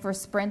project for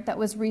Sprint that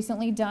was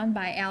recently done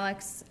by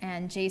Alex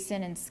and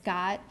Jason and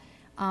Scott.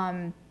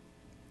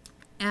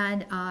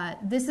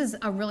 This is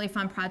a really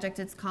fun project.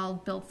 It's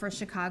called Built for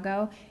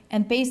Chicago.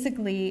 And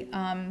basically,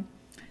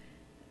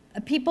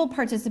 people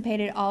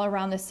participated all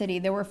around the city.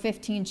 There were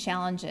 15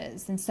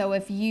 challenges. And so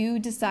if you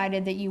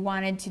decided that you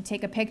wanted to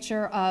take a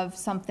picture of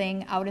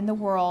something out in the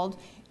world,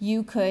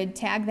 you could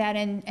tag that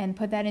in and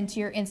put that into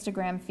your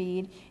Instagram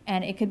feed,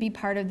 and it could be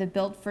part of the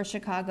Built for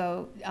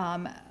Chicago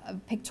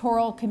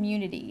pictorial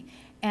community.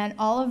 And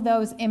all of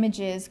those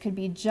images could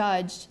be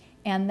judged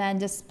and then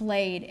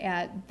displayed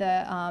at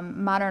the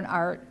Modern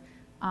Art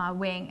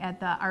wing at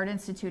the Art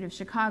Institute of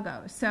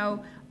Chicago.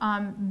 So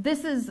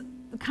this is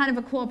kind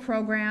of a cool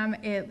program.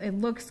 It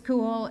looks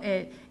cool.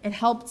 It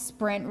helped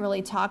Sprint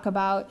really talk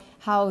about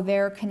how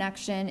their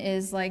connection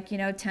is like,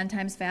 10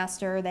 times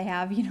faster. They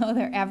have,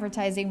 their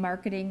advertising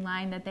marketing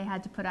line that they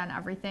had to put on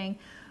everything.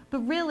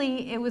 But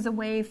really, it was a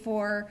way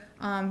for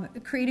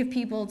creative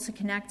people to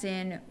connect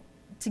in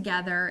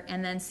together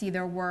and then see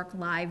their work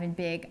live and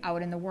big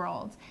out in the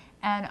world.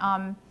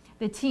 And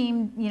the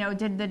team,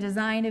 did the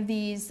design of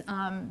these.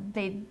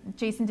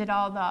 Jason did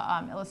all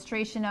the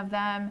illustration of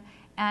them.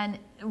 And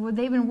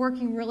they've been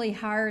working really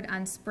hard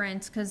on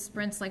Sprint, because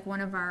Sprint's like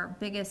one of our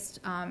biggest,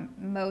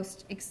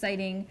 most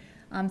exciting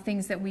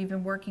things that we've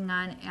been working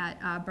on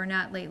at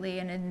Burnett lately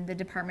and in the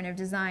Department of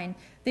Design.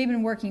 They've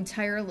been working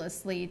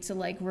tirelessly to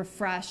like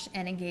refresh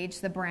and engage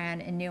the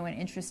brand in new and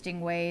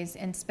interesting ways,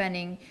 and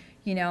spending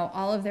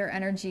all of their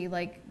energy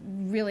like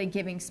really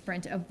giving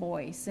Sprint a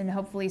voice. And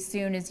hopefully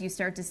soon, as you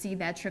start to see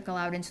that trickle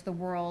out into the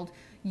world,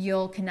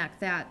 you'll connect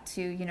that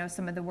to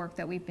some of the work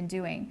that we've been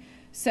doing.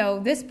 So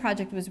this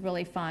project was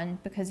really fun,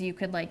 because you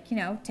could like,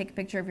 take a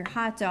picture of your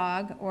hot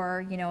dog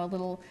or, a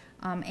little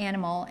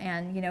animal,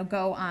 and,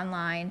 go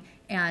online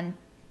and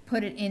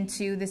put it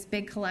into this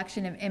big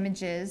collection of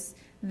images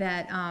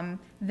that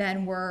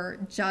then were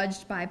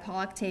judged by Paul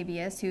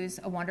Octavius, who's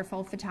a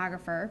wonderful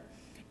photographer.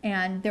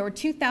 And there were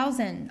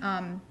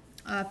 2,000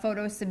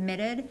 photos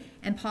submitted,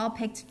 and Paul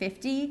picked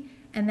 50,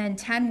 and then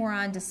 10 were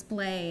on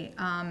display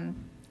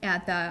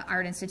at the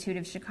Art Institute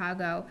of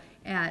Chicago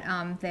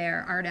at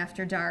their Art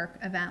After Dark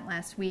event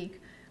last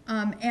week.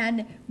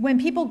 And when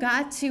people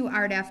got to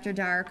Art After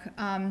Dark,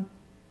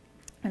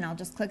 and I'll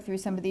just click through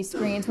some of these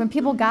screens, when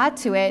people got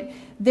to it,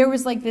 there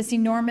was like this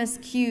enormous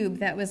cube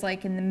that was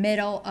like in the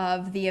middle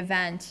of the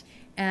event.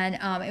 And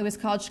it was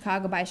called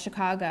Chicago by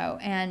Chicago.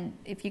 And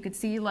if you could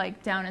see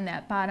like down in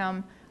that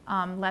bottom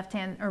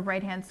left-hand or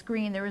right-hand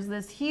screen, there was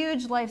this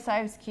huge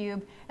life-size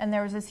cube, and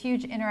there was this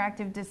huge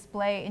interactive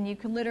display, and you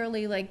could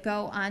literally like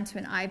go onto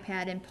an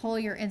iPad and pull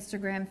your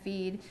Instagram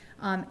feed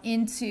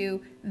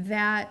into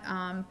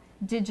that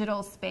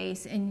digital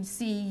space, and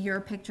see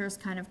your pictures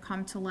kind of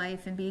come to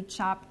life and be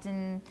chopped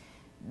and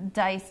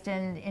diced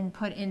and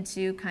put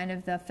into kind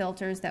of the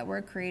filters that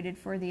were created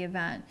for the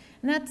event.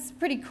 And that's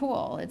pretty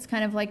cool. It's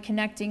kind of like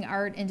connecting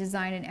art and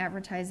design and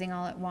advertising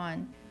all at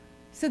one.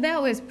 So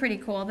that was pretty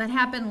cool. That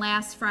happened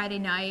last Friday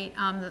night.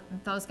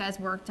 Those guys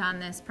worked on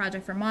this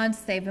project for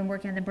months. They've been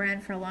working on the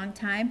brand for a long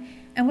time.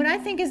 And what I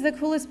think is the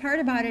coolest part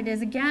about it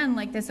is, again,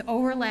 like this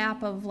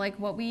overlap of like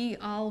what we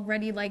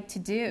already like to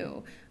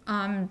do.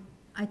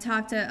 I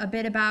talked a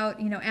bit about,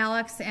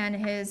 Alex and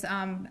his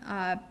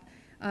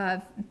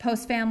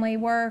post-family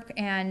work,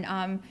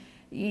 and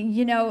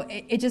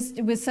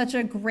it was such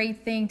a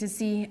great thing to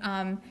see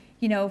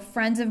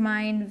friends of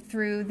mine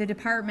through the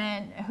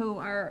department who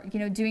are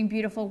doing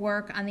beautiful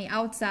work on the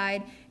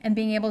outside and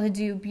being able to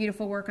do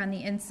beautiful work on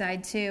the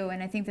inside too.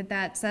 And I think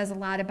that says a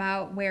lot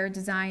about where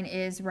design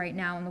is right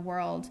now in the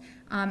world.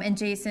 And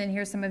Jason,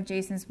 here's some of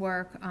Jason's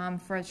work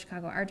for the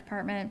Chicago Art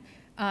Department.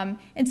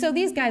 And so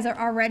these guys are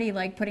already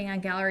like putting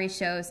on gallery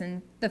shows,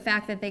 and the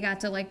fact that they got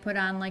to like put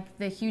on like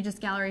the hugest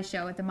gallery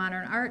show at the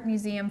Modern Art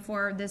Museum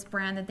for this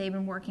brand that they've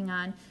been working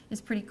on is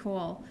pretty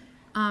cool.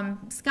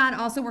 Scott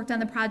also worked on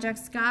the project.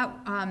 Scott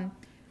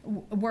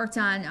worked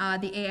on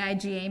the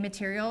AIGA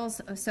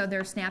materials, so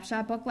their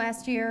snapshot book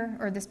last year,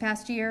 or this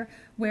past year,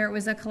 where it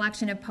was a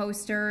collection of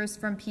posters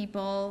from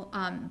people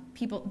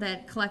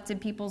that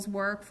collected people's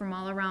work from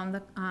all around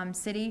the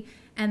city.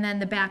 And then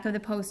the back of the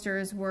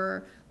posters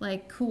were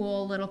like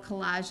cool little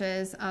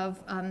collages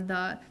of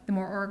the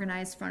more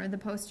organized front of the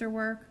poster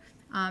work.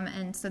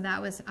 And so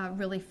that was a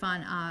really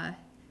fun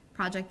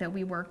project that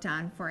we worked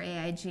on for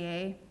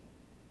AIGA.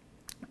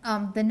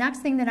 The next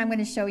thing that I'm going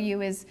to show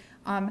you is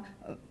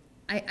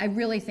I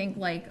really think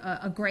like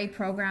a great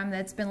program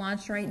that's been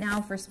launched right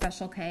now for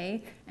Special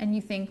K. And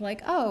you think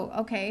like, oh,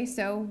 okay,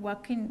 so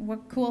what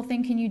cool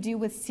thing can you do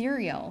with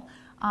cereal?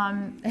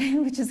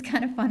 Which is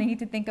kind of funny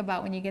to think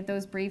about when you get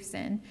those briefs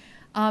in.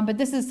 But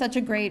this is such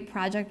a great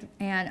project,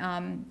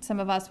 and some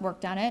of us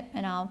worked on it,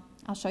 and I'll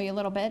show you a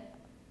little bit.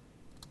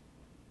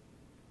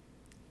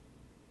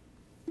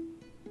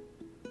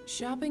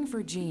 Shopping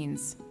for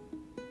jeans.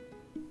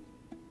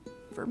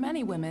 For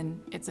many women,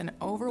 it's an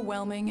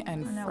overwhelming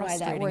and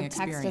frustrating experience.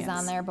 I don't know why that word text is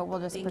on there, but we'll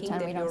just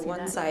pretend we don't see that. You're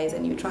one size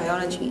and you try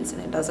on a jeans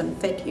and it doesn't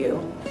fit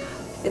you.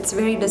 It's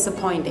very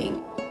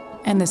disappointing.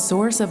 And the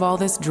source of all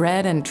this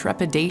dread and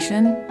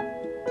trepidation?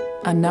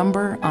 A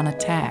number on a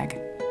tag.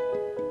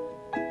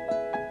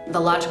 The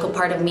logical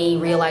part of me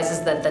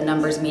realizes that the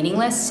number's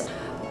meaningless,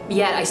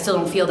 yet I still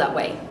don't feel that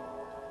way.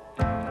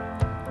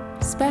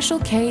 Special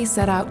K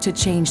set out to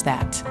change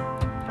that.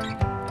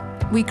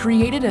 We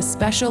created a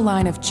special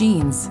line of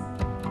jeans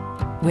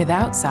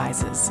without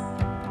sizes.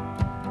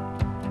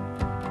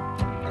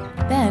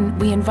 Then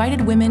we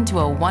invited women to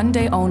a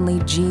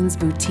one-day-only jeans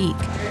boutique.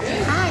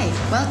 Hi,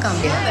 welcome.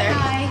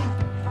 Hi.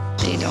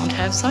 They don't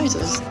have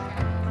sizes.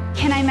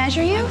 Can I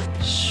measure you?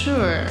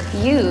 Sure.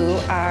 You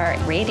are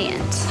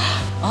radiant.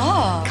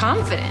 Oh.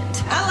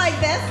 Confident. I like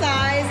that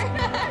size.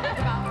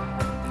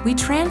 We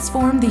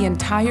transformed the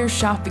entire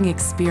shopping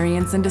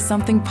experience into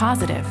something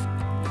positive.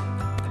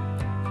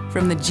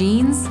 From the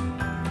jeans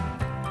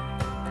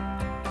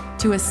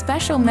to a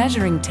special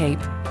measuring tape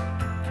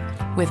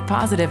with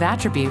positive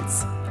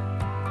attributes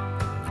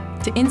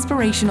to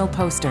inspirational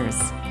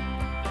posters.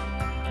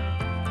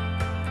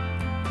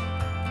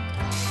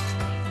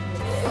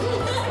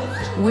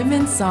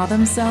 Women saw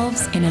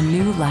themselves in a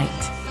new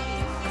light.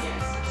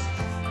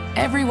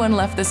 Everyone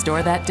left the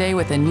store that day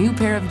with a new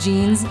pair of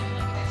jeans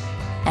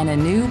and a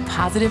new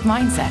positive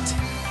mindset.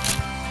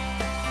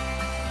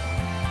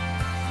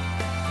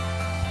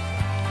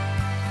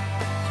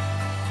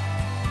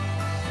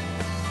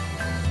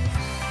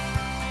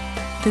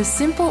 The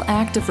simple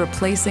act of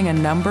replacing a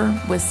number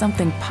with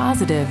something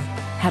positive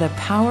had a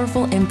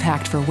powerful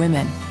impact for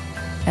women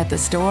at the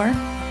store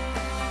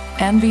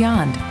and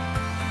beyond.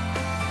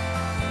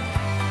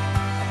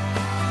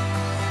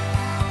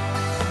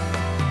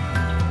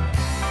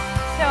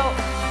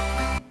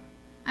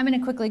 I'm going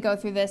to quickly go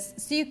through this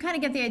so you kind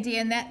of get the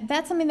idea, and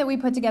that's something that we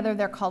put together.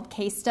 They're called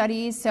case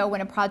studies. So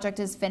when a project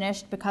is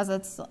finished, because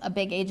it's a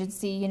big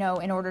agency, you know,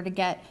 in order to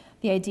get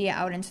the idea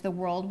out into the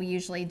world, we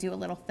usually do a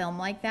little film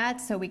like that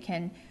so we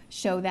can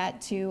show that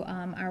to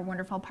our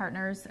wonderful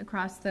partners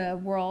across the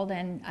world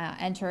and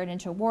enter it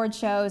into award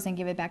shows and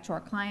give it back to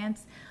our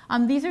clients.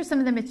 These are some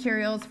of the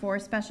materials for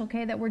Special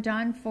K that were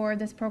done for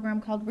this program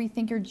called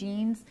Rethink Your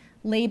Jeans.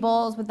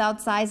 Labels without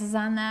sizes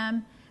on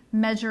them,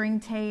 measuring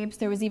tapes.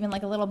 There was even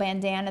like a little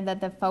bandana that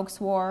the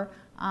folks wore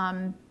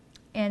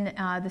in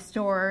the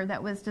store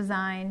that was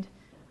designed.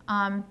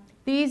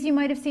 These you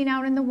might have seen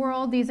out in the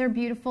world. These are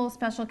beautiful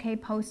Special K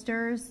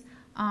posters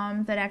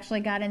that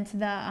actually got into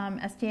the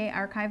STA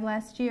archive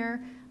last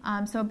year.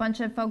 So a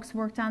bunch of folks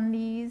worked on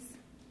these.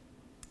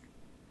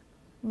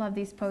 Love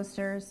these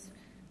posters.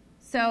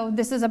 So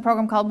this is a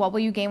program called What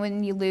Will You Gain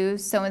When You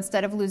Lose? So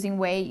instead of losing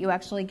weight, you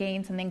actually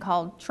gain something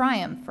called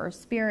triumph or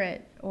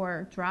spirit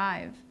or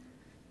drive.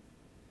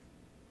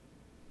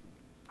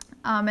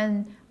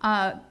 And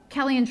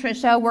Kelly and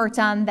Tricia worked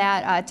on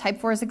that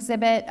Typeforce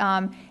exhibit,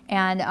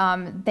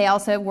 and they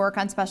also work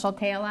on Special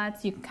K a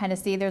lot, so you can kind of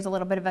see there's a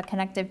little bit of a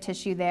connective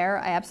tissue there.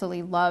 I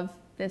absolutely love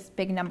this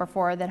big number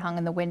 4 that hung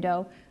in the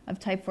window of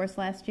Typeforce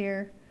last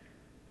year.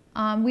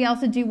 We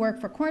also do work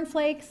for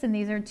Cornflakes, and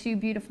these are 2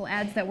 beautiful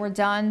ads that were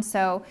done,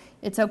 so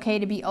it's okay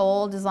to be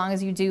old as long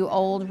as you do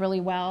old really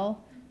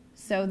well.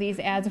 So these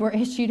ads were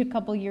issued a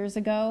couple years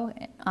ago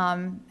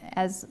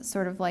as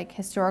sort of like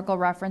historical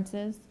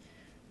references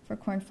for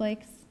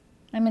Cornflakes.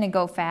 I'm going to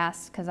go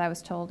fast because I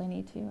was told I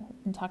need to.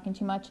 I've been talking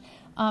too much.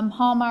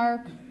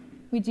 Hallmark,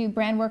 we do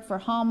brand work for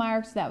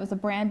Hallmark. So that was a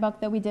brand book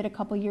that we did a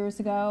couple years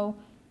ago.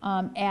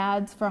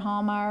 Ads for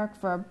Hallmark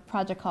for a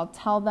project called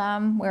Tell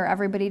Them, where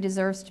everybody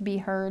deserves to be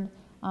heard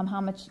how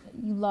much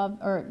you love,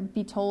 or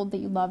be told that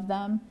you love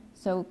them.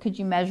 So could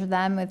you measure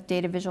them with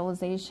data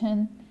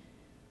visualization?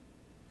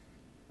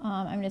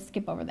 I'm going to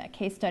skip over that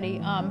case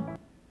study.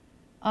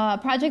 A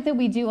project that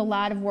we do a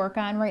lot of work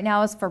on right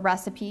now is for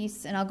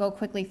recipes, and I'll go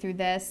quickly through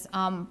this.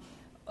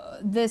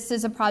 This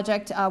is a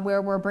project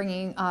where we're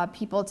bringing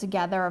people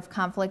together of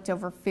conflict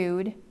over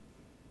food.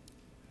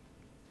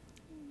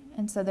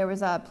 And so there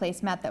was a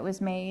placemat that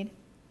was made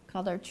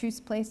called our Truce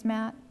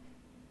placemat,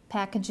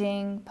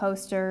 packaging,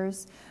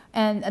 posters,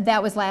 and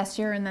that was last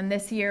year. And then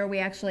this year we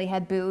actually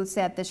had booths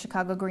at the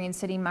Chicago Green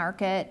City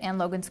Market and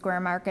Logan Square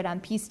Market on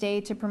Peace Day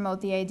to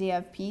promote the idea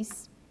of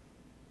peace.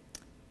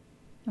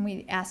 And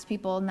we asked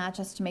people not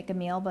just to make a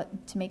meal,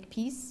 but to make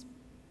peace.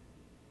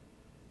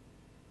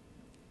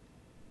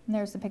 And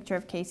there's the picture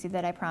of Casey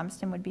that I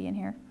promised him would be in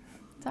here.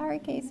 Sorry,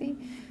 Casey.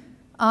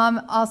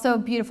 Also,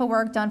 beautiful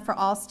work done for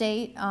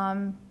Allstate.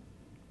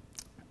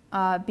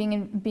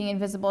 Being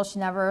invisible should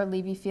never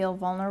leave you feel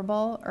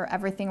vulnerable, or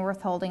everything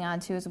worth holding on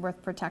to is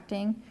worth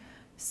protecting.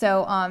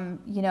 So,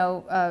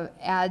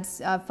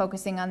 ads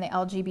focusing on the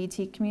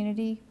LGBT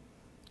community.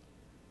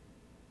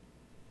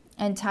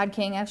 And Todd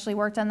King actually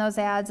worked on those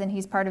ads, and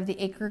he's part of the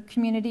Acre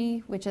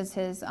community, which is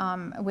his,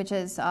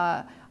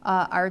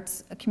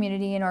 arts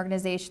community and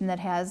organization that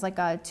has like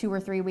a 2 or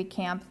 3 week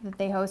camp that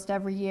they host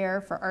every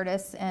year for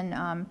artists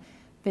and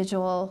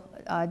visual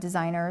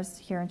designers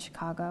here in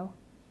Chicago.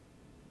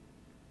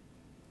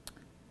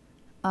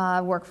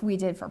 Work we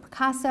did for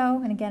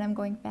Picasso, and again, I'm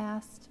going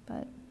fast,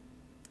 but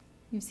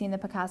you've seen the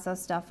Picasso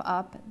stuff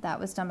up. That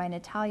was done by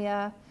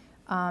Natalia.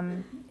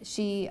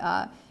 She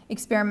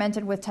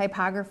experimented with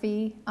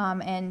typography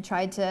and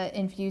tried to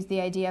infuse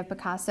the idea of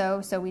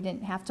Picasso, so we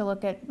didn't have to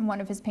look at one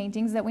of his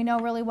paintings that we know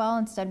really well.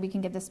 Instead, we can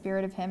get the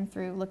spirit of him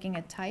through looking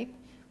at type,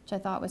 which I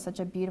thought was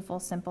such a beautiful,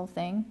 simple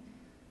thing.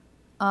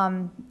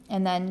 And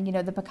then,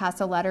 the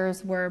Picasso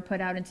letters were put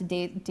out into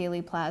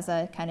Daily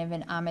Plaza, kind of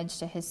an homage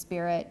to his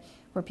spirit,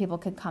 where people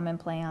could come and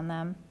play on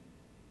them.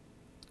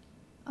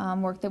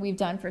 Work that we've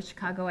done for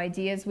Chicago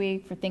Ideas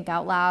Week, for Think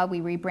Out Loud.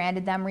 We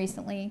rebranded them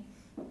recently,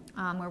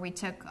 where we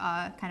took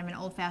kind of an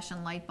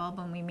old-fashioned light bulb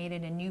and we made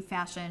it a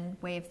new-fashioned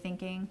way of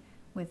thinking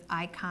with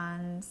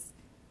icons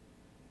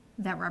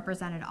that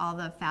represented all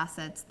the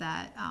facets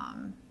that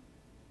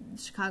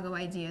Chicago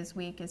Ideas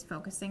Week is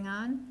focusing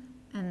on,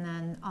 and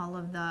then all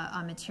of the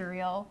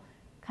material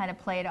kind of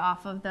played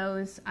off of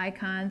those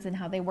icons and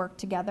how they work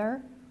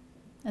together,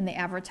 and the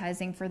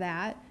advertising for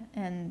that,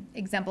 and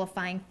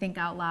exemplifying Think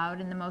Out Loud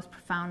in the most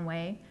profound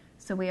way.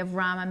 So we have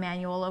Rahm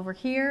Emanuel over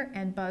here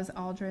and Buzz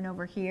Aldrin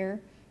over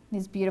here.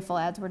 These beautiful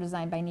ads were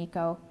designed by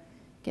Nico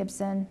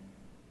Gibson.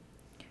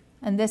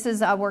 And this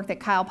is a work that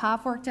Kyle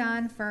Poff worked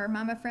on for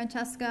Mama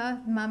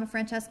Francesca. Mama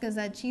Francesca is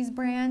a cheese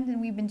brand,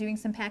 and we've been doing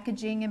some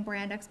packaging and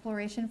brand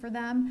exploration for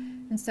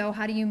them. And so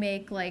how do you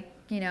make, like,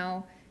 you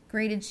know,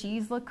 grated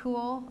cheese look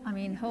cool? I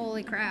mean,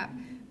 holy crap.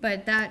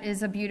 But that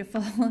is a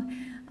beautiful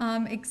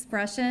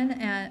expression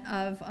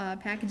of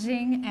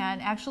packaging.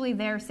 And actually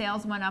their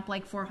sales went up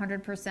like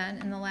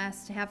 400% in the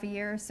last half a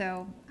year.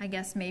 So I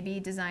guess maybe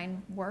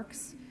design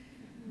works.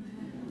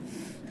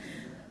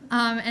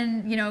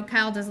 And, you know,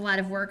 Kyle does a lot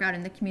of work out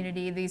in the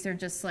community. These are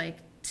just like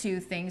 2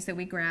 things that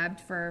we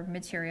grabbed for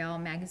Material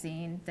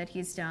magazine that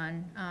he's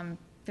done.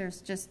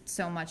 There's just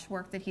so much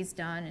work that he's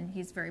done, and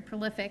he's very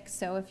prolific.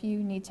 So if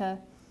you need to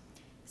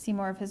see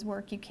more of his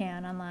work, you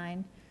can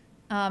online.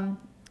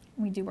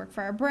 We do work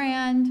for our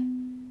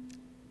brand.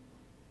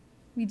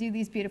 We do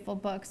these beautiful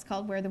books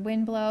called Where the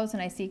Wind Blows,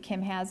 and I see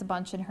Kim has a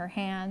bunch in her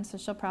hand, so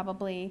she'll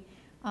probably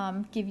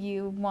give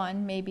you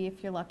one, maybe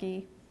if you're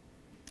lucky.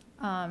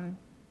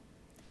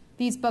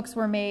 These books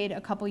were made a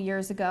couple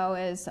years ago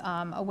as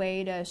a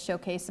way to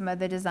showcase some of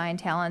the design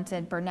talent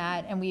at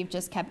Burnett, and we've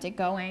just kept it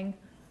going.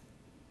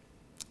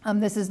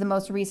 This is the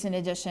most recent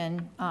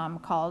edition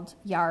called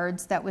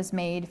Yards that was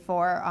made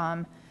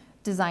for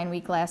Design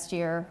Week last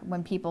year.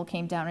 When people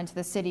came down into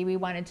the city, we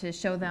wanted to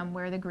show them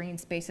where the green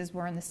spaces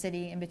were in the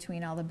city in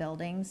between all the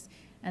buildings.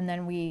 And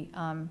then we,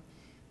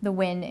 the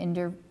Wind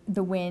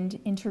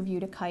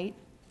interviewed a kite.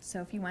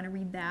 So if you want to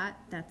read that,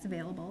 that's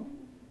available.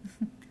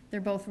 They're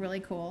both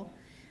really cool.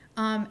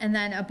 And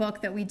then a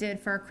book that we did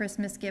for our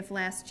Christmas gift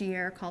last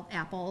year called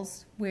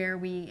Apples, where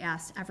we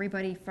asked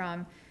everybody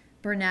from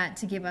Burnett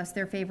to give us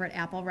their favorite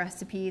apple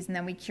recipes, and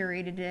then we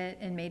curated it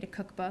and made a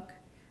cookbook,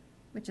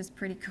 which is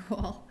pretty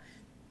cool.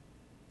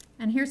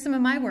 And here's some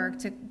of my work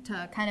to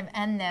kind of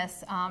end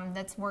this.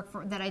 That's work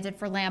that I did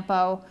for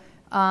Lampo.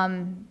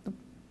 I'm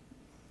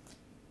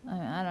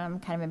kind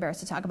of embarrassed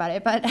to talk about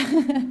it, but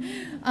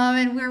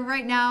and we're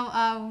right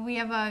now we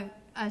have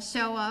a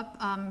show up.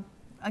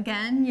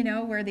 Again, you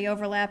know, where the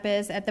overlap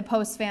is at the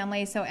Post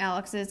family, so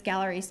Alex's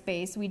gallery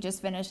space. We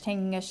just finished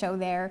hanging a show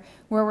there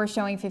where we're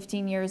showing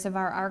 15 years of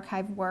our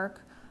archive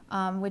work,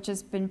 which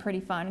has been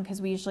pretty fun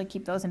because we usually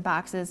keep those in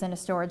boxes in a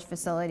storage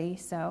facility.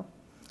 So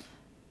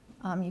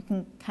you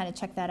can kind of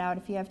check that out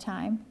if you have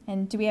time.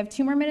 And do we have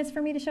 2 more minutes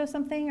for me to show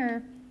something, or? We're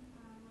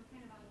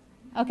kind of out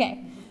of time.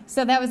 Okay,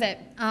 so that was it.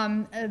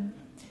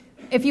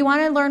 If you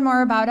want to learn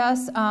more about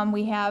us,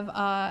 we have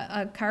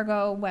a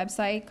cargo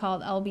website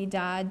called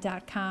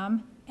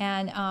lbdodd.com.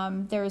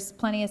 And there's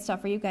plenty of stuff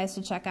for you guys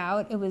to check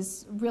out. It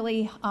was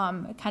really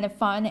kind of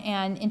fun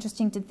and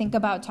interesting to think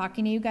about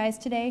talking to you guys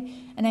today.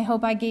 And I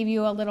hope I gave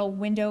you a little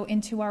window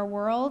into our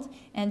world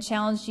and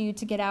challenged you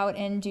to get out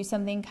and do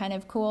something kind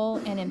of cool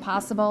and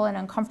impossible and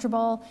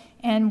uncomfortable.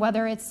 And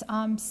whether it's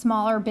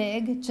small or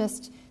big,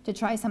 just to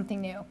try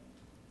something new.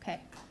 Okay.